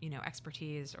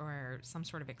 expertise or some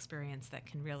sort of experience that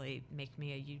can really make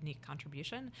me a unique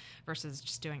contribution versus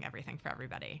just doing everything for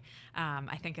everybody.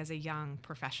 I think as a young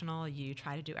professional, you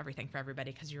try to do everything for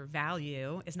everybody because your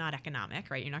value is not economic,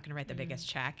 right? You're not going to write the biggest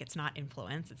check. It's not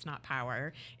influence. It's not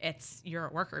power. It's you're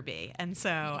a worker bee. And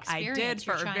so I did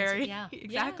for a very,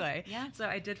 exactly. Yeah. So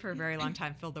I did for a very long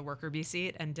time fill the worker bee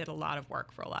seat and did a lot of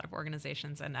work for a lot of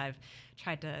organizations, and I've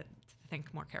tried to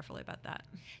think more carefully about that.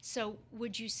 So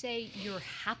would you say you're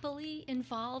happily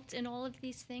involved in all of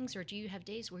these things, or do you have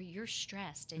days where you're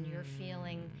stressed and you're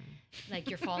feeling like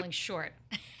you're falling short?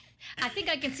 I think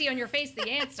I can see on your face the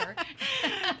answer.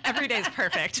 Every day is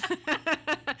perfect.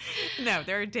 No,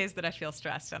 there are days that I feel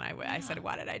stressed, and I said,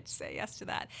 why did I say yes to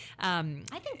that?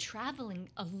 I think traveling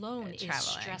alone is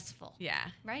stressful. Yeah.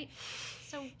 Right?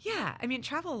 So yeah, I mean,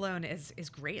 travel alone is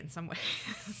great in some ways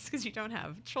because you don't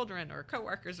have children or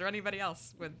coworkers or anybody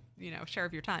else with share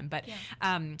of your time. But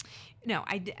no,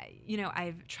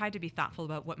 I've tried to be thoughtful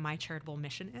about what my charitable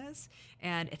mission is,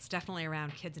 and it's definitely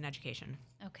around kids and education.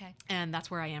 Okay. And that's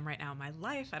where I am right now in my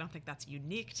life. I don't think that's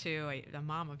unique to a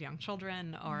mom of young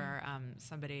children or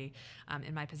somebody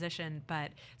in my position.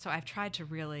 But so I've tried to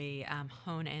really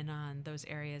hone in on those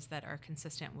areas that are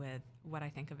consistent with what I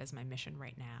think of as my mission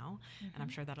right now. And I'm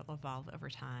sure that it'll evolve over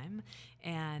time.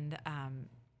 And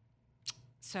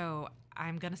so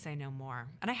I'm going to say no more.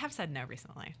 And I have said no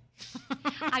recently.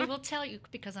 I will tell you,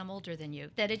 because I'm older than you,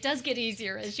 that it does get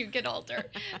easier as you get older,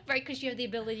 right? Because you have the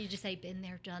ability to say, been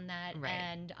there, done that, right.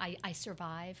 And I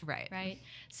survive, right?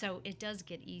 So it does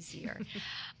get easier.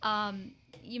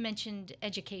 You mentioned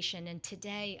education, and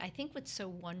today I think what's so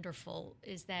wonderful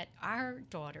is that our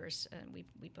daughters,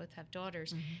 we both have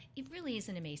daughters, it really is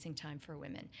an amazing time for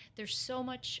women. There's so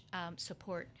much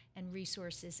support and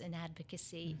resources and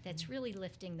advocacy that's really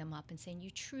lifting them up and saying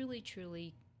you truly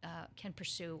can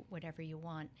pursue whatever you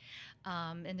want.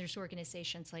 And there's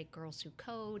organizations like Girls Who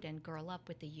Code and Girl Up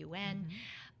with the UN.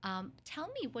 Tell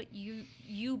me what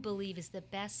you believe is the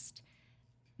best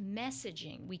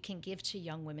messaging we can give to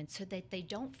young women so that they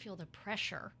don't feel the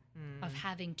pressure of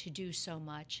having to do so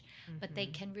much, but they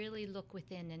can really look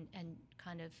within and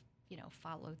kind of,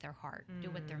 follow their heart, do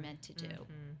what they're meant to do.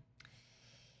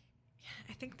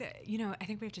 I think that, I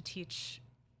think we have to teach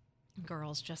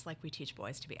girls just like we teach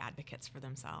boys to be advocates for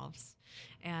themselves.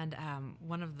 And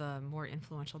one of the more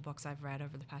influential books I've read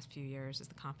over the past few years is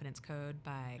The Confidence Code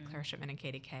by Claire Shipman and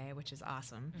Katie Kay, which is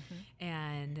awesome.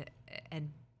 And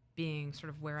being sort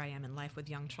of where I am in life with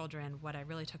young children, what I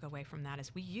really took away from that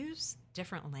is we use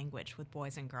different language with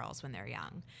boys and girls when they're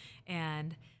young.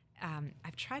 And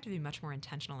I've tried to be much more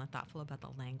intentional and thoughtful about the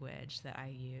language that I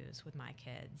use with my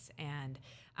kids. And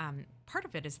part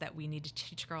of it is that we need to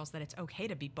teach girls that it's okay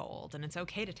to be bold and it's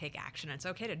okay to take action. And it's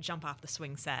okay to jump off the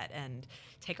swing set and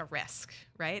take a risk,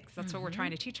 right? 'Cause that's what we're trying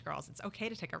to teach girls. It's okay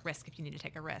to take a risk if you need to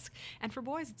take a risk. And for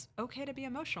boys, it's okay to be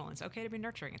emotional. It's okay to be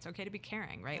nurturing. It's okay to be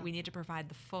caring, right? Yeah. We need to provide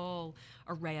the full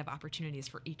array of opportunities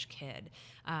for each kid,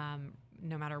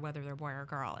 no matter whether they're boy or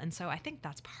girl. And so I think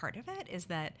that's part of it, is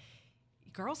that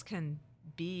girls can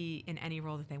be in any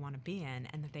role that they want to be in,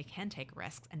 and that they can take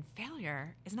risks, and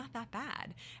failure is not that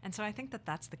bad. And so I think that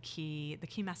that's the key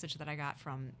message that I got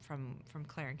from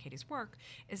Claire and Katie's work,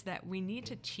 is that we need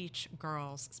to teach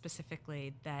girls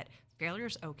specifically that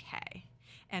failure's okay.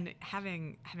 And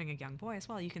having a young boy as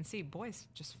well, you can see boys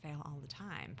just fail all the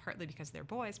time, partly because they're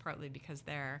boys, partly because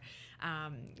they're,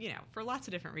 for lots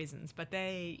of different reasons. But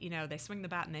they swing the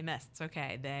bat and they miss. It's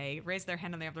okay. They raise their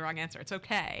hand and they have the wrong answer. It's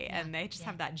okay. Yeah. And they just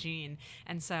have that gene.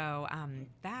 And so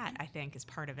that, I think, is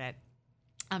part of it.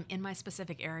 In my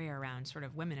specific area around sort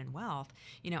of women and wealth,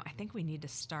 I think we need to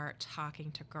start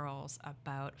talking to girls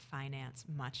about finance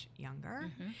much younger.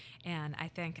 And I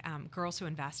think Girls Who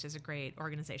Invest is a great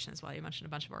organization as well. You mentioned a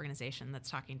bunch of organizations that's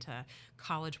talking to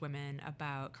college women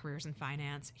about careers in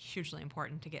finance. Hugely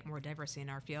important to get more diversity in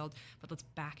our field, but let's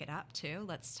back it up too.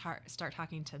 Let's start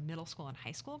talking to middle school and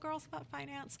high school girls about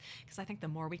finance, because I think the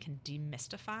more we can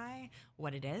demystify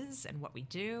what it is and what we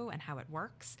do and how it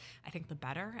works, I think the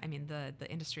better. I mean, the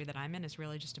industry that I'm in is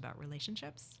really just about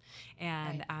relationships,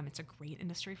 and it's a great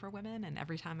industry for women. And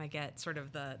every time I get sort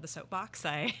of the soapbox,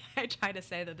 I try to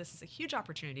say that this is a huge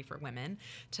opportunity for women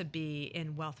to be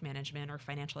in wealth management or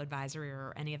financial advisory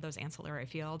or any of those ancillary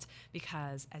fields,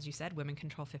 because, as you said, women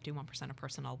control 51% of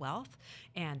personal wealth,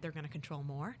 and they're going to control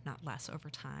more, not less, over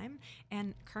time.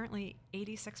 And currently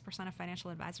 86% of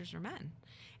financial advisors are men.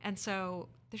 And so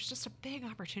there's just a big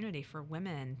opportunity for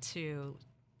women to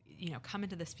come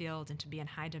into this field and to be in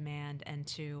high demand, and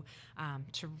to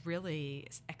really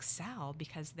excel,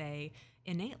 because they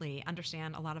innately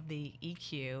understand a lot of the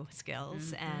EQ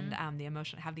skills and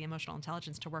have the emotional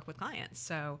intelligence to work with clients.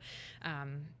 So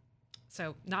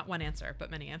not one answer,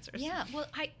 but many answers. Yeah, well,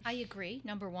 I agree,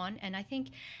 number one. And I think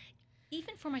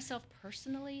even for myself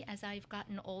personally, as I've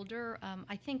gotten older,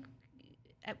 I think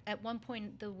at one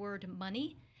point the word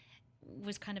money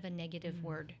was kind of a negative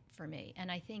word for me.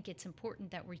 And I think it's important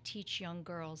that we teach young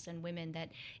girls and women that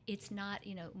it's not,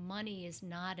 money is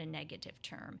not a negative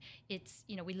term. It's,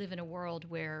 we live in a world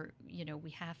where, we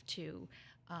have to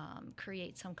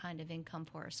create some kind of income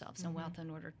for ourselves and wealth in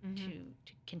order to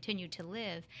continue to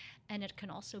live. And it can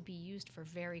also be used for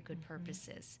very good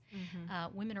purposes.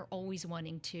 Women are always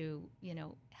wanting to,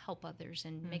 help others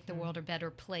and make the world a better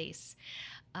place.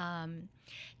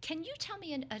 Can you tell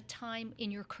me a time in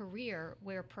your career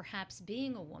where perhaps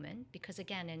being a woman, because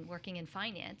again, in working in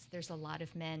finance, there's a lot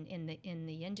of men in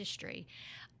the industry,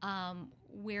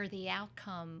 where the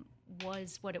outcome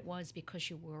was what it was because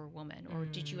you were a woman, or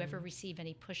did you ever receive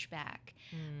any pushback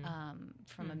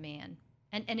from a man?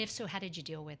 And if so, how did you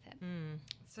deal with it?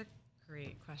 It's a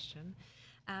great question.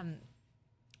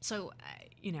 So,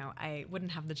 I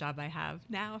wouldn't have the job I have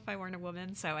now if I weren't a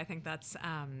woman. So I think that's,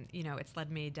 it's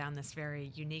led me down this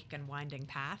very unique and winding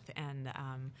path. And,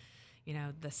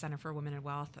 the Center for Women in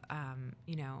Wealth,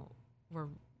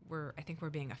 I think we're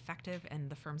being effective, and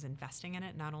the firm's investing in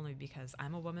it, not only because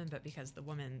I'm a woman, but because the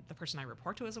person I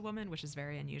report to is a woman, which is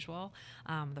very unusual.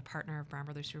 The partner of Brown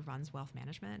Brothers who runs wealth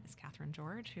management is Catherine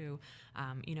George, who,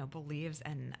 believes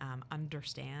and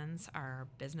understands our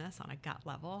business on a gut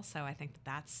level. So I think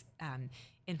that's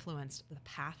influenced the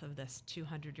path of this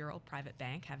 200-year-old private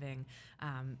bank, having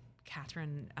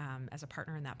Catherine as a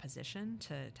partner in that position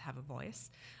to have a voice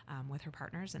with her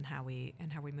partners and how we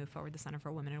move forward the Center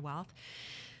for Women in Wealth.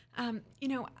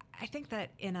 I think that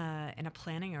in a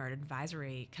planning or an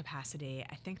advisory capacity,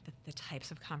 I think that the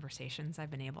types of conversations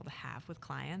I've been able to have with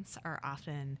clients are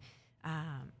often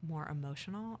more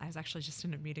emotional. I was actually just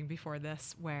in a meeting before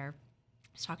this where I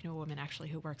was talking to a woman actually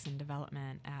who works in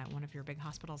development at one of your big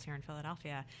hospitals here in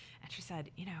Philadelphia, and she said,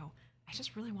 I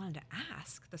just really wanted to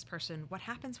ask this person, what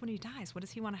happens when he dies? What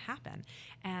does he want to happen?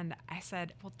 And I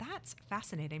said, well, that's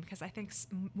fascinating, because I think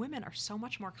women are so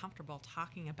much more comfortable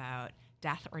talking about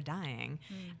death or dying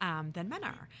than men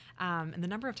are. And the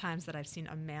number of times that I've seen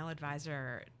a male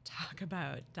advisor talk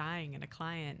about dying in a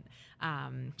client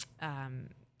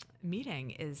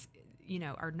meeting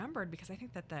are numbered, because I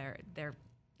think that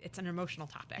it's an emotional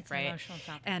topic, it's right? An emotional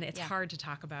topic. And it's hard to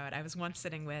talk about. I was once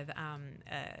sitting with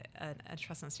a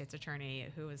trust and estates attorney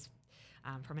who was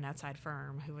from an outside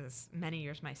firm who was many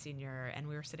years my senior, and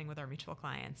we were sitting with our mutual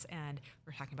clients, and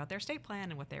we were talking about their estate plan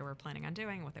and what they were planning on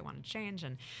doing, what they wanted to change.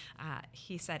 And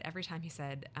he said, every time he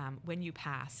said, when you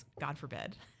pass, God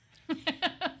forbid.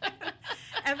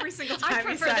 Every single time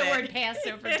he said it. I prefer the word pass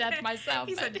over death myself.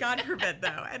 He said, God forbid,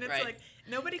 though. And it's like,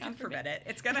 nobody can forbid it.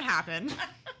 It's going to happen.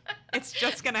 It's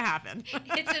just going to happen.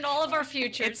 It's in all of our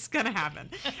futures. It's going to happen.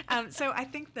 So I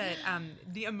think that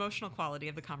the emotional quality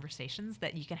of the conversations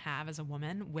that you can have as a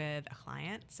woman with a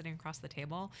client sitting across the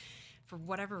table, for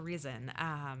whatever reason,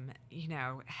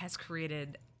 has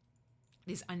created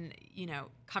these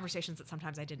conversations that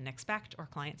sometimes I didn't expect, or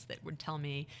clients that would tell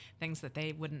me things that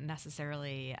they wouldn't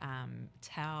necessarily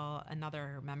tell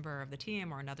another member of the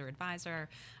team or another advisor.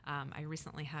 I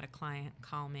recently had a client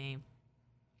call me,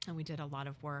 and we did a lot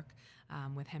of work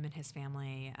with him and his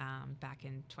family back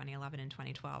in 2011 and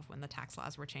 2012 when the tax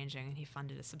laws were changing, and he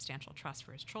funded a substantial trust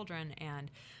for his children. And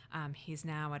he's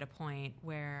now at a point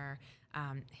where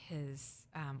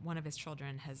one of his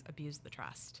children has abused the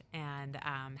trust and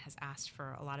has asked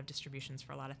for a lot of distributions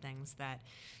for a lot of things that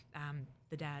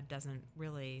the dad doesn't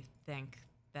really think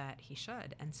that he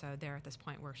should. And so they're at this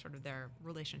point where sort of their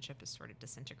relationship is sort of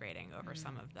disintegrating over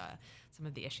some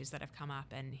of the issues that have come up.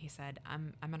 And he said,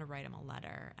 I'm going to write him a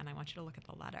letter, and I want you to look at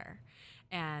the letter.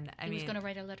 And he was going to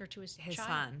write a letter to his child?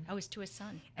 Son. Oh, it's to his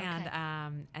son. Okay.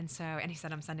 And he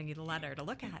said, I'm sending you the letter to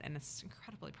look at. And it's an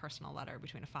incredibly personal letter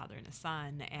between a father and a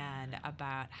son, and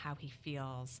about how he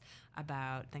feels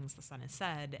about things the son has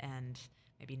said and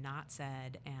maybe not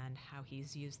said, and how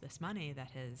he's used this money that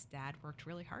his dad worked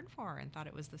really hard for and thought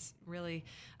it was this really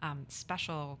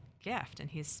special gift. And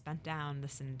he's spent down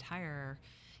this entire,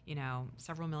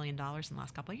 several $1 million in the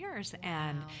last couple of years.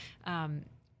 Wow.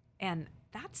 And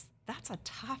that's a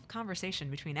tough conversation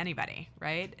between anybody,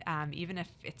 right? Even if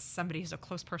it's somebody who's a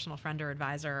close personal friend or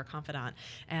advisor or confidant.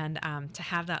 And to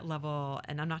have that level,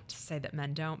 and I'm not to say that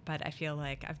men don't, but I feel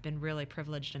like I've been really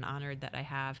privileged and honored that I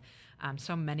have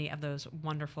so many of those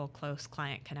wonderful, close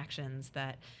client connections,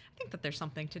 that I think that there's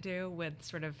something to do with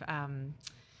sort of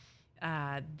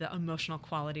the emotional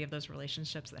quality of those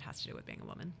relationships that has to do with being a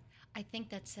woman. I think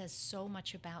that says so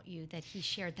much about you that he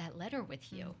shared that letter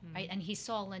with you, right? And he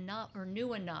saw enough or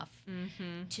knew enough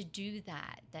to do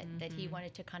that he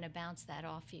wanted to kind of bounce that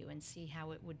off you and see how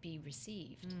it would be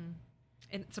received.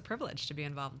 And it's a privilege to be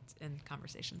involved in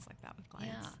conversations like that with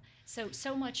clients. Yeah.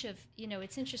 So much of,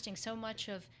 it's interesting, so much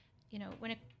of,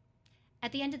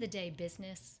 at the end of the day,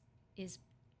 business is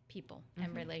people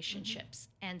and relationships.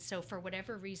 And so for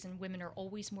whatever reason, women are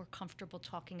always more comfortable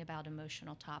talking about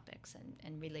emotional topics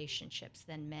and relationships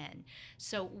than men.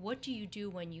 So what do you do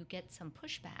when you get some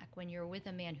pushback, when you're with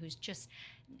a man who's just,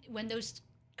 when those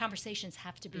conversations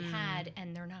have to be had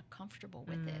and they're not comfortable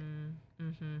with it?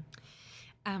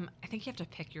 I think you have to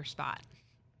pick your spot.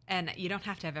 And you don't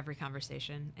have to have every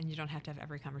conversation, and you don't have to have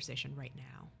every conversation right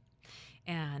now.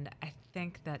 And I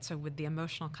think that, so with the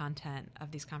emotional content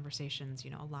of these conversations,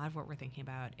 a lot of what we're thinking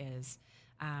about is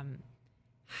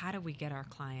how do we get our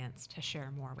clients to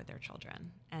share more with their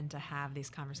children and to have these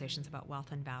conversations about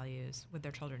wealth and values with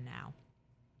their children now.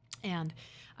 And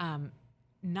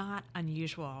not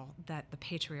unusual that the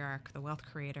patriarch, the wealth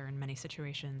creator in many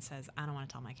situations says, I don't want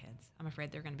to tell my kids. I'm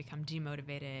afraid they're going to become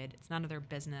demotivated. It's none of their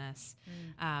business.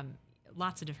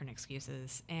 Lots of different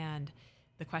excuses. And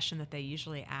the question that they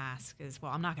usually ask is,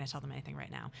 well, I'm not going to tell them anything right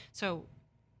now. So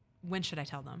when should I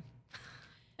tell them?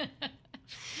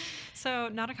 So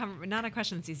not a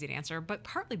question that's easy to answer, but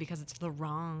partly because it's the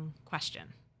wrong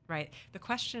question, right? The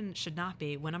question should not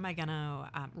be, when am I going to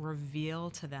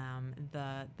reveal to them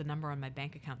the number on my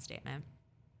bank account statement?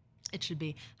 It should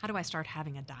be, how do I start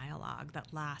having a dialogue that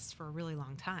lasts for a really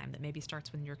long time, that maybe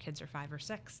starts when your kids are 5 or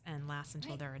 6 and lasts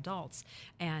until they're adults,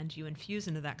 and you infuse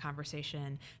into that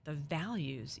conversation the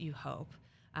values you hope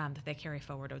that they carry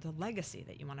forward, or the legacy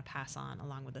that you want to pass on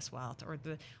along with this wealth, or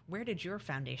where did your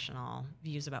foundational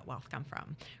views about wealth come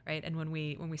from, right? And when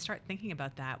we start thinking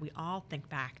about that, we all think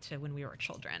back to when we were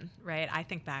children, right? I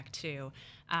think back to,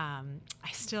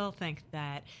 I still think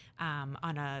that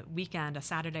on a weekend, a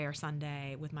Saturday or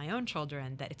Sunday with my own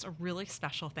children, that it's a really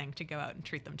special thing to go out and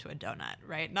treat them to a donut,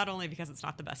 right? Not only because it's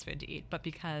not the best food to eat, but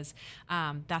because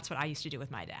that's what I used to do with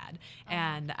my dad.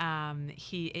 And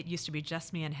it used to be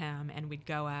just me and him, and we'd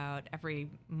go out every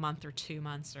month or 2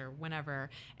 months or whenever,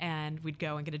 and we'd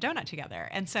go and get a donut together.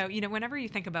 And so, whenever you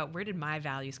think about where did my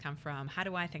values come from, how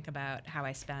do I think about how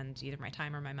I spend either my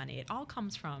time or my money, it all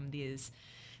comes from these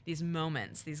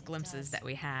moments, these glimpses that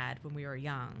we had when we were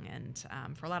young. And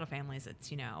for a lot of families,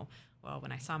 it's, well,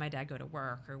 when I saw my dad go to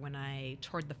work, or when I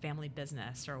toured the family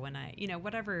business, or when I,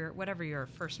 whatever your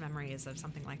first memory is of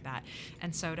something like that.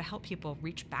 And so to help people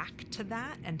reach back to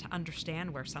that and to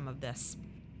understand where some of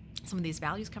these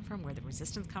values come from, where the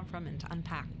resistance come from, and to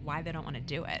unpack why they don't want to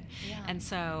do it. Yeah. And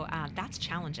so that's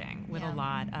challenging with a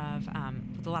lot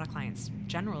of clients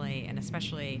generally, and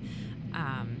especially.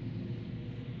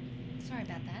 Sorry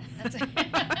about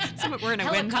that. So we're in a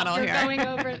wind tunnel here. Going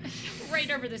right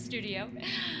over the studio.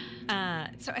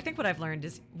 So I think what I've learned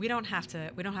is we don't have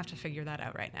to figure that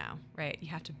out right now, right? You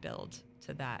have to build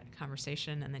to that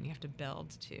conversation, and then you have to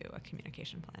build to a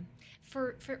communication plan.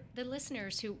 For the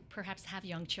listeners who perhaps have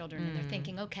young children and they're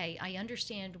thinking, okay, I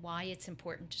understand why it's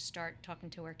important to start talking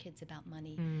to our kids about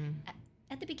money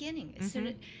at the beginning. As soon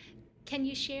as, can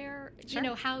you share,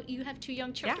 Sure. How you have 2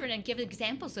 young children and give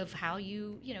examples of how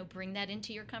you, bring that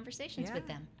into your conversations with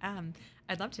them?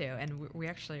 I'd love to, and we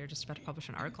actually are just about to publish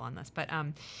an article on this. But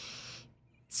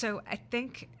so I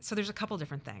think, there's a couple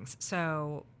different things.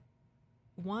 So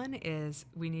one is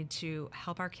we need to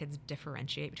help our kids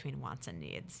differentiate between wants and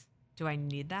needs. Do I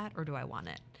need that, or do I want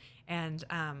it? And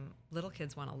little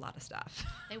kids want a lot of stuff.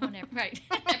 They want it, right.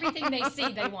 Everything they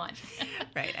see, they want.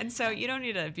 Right. And so you don't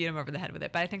need to beat them over the head with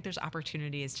it. But I think there's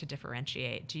opportunities to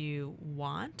differentiate. Do you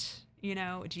want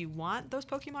those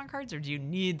Pokemon cards, or do you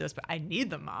need those? I need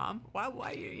them, Mom. Why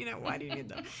do you need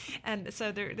them? And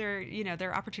so there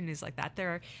are opportunities like that.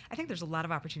 I think there's a lot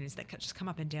of opportunities that just come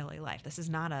up in daily life. This is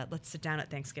not let's sit down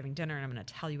at Thanksgiving dinner and I'm going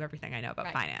to tell you everything I know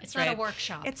about finance. It's not a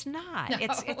workshop. It's not. No.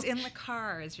 It's in the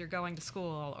car as you're going to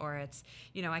school, or it's,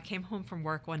 I came home from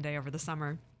work one day over the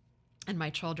summer, and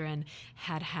my children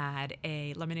had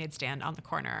a lemonade stand on the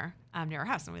corner near our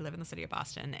house, and we live in the city of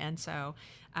Boston. And so,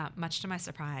 much to my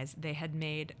surprise, they had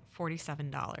made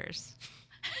 $47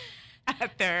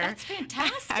 at That's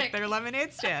fantastic. their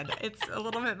lemonade stand. It's a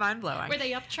little bit mind-blowing. Were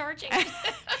they upcharging?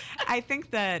 I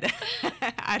think that,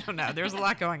 I don't know, there was a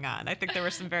lot going on. I think there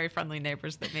were some very friendly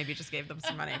neighbors that maybe just gave them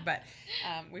some money, but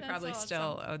we That's probably awesome.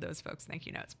 still owe those folks thank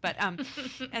you notes. But,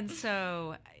 and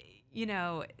so my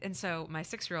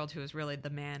 6-year-old, who is really the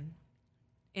man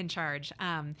in charge,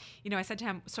 I said to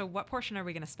him, so what portion are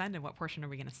we going to spend and what portion are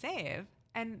we going to save?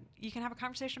 And you can have a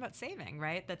conversation about saving,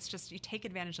 right? That's just, you take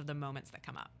advantage of the moments that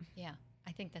come up. Yeah.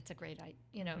 I think that's a great,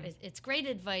 it's great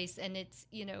advice, and it's,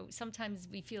 sometimes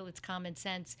we feel it's common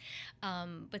sense,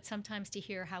 but sometimes to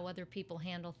hear how other people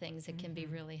handle things, it can be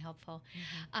really helpful.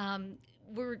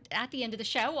 We're at the end of the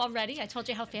show already. I told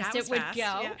you how fast it would go.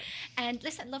 Yeah. And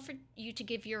listen, I'd love for you to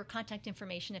give your contact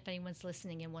information if anyone's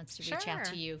listening and wants to reach out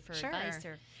to you for advice.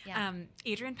 Or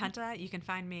Adrienne Penta, you can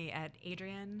find me at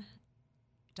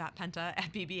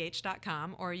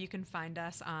adrienne.penta@bbh.com, or you can find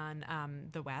us on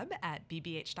the web at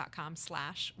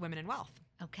bbh.com/womenandwealth.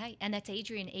 Okay, and that's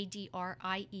Adrienne, Adrienne,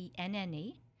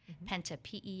 Penta,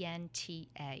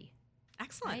 Penta.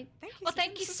 Excellent. Right? Thank you. Well,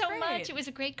 thank you so great. much. It was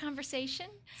a great conversation.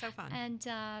 So fun. And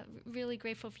really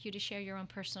grateful for you to share your own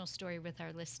personal story with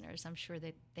our listeners. I'm sure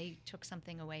that they took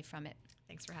something away from it.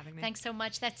 Thanks for having me. Thanks so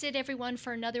much. That's it, everyone,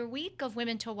 for another week of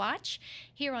Women to Watch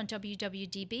here on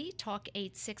WWDB Talk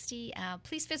 860.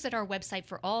 Please visit our website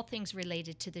for all things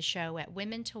related to the show at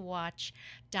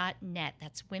womentowatch.net.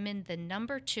 That's women, the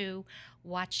number 2,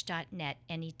 watch.net,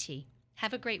 NET.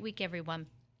 Have a great week, everyone.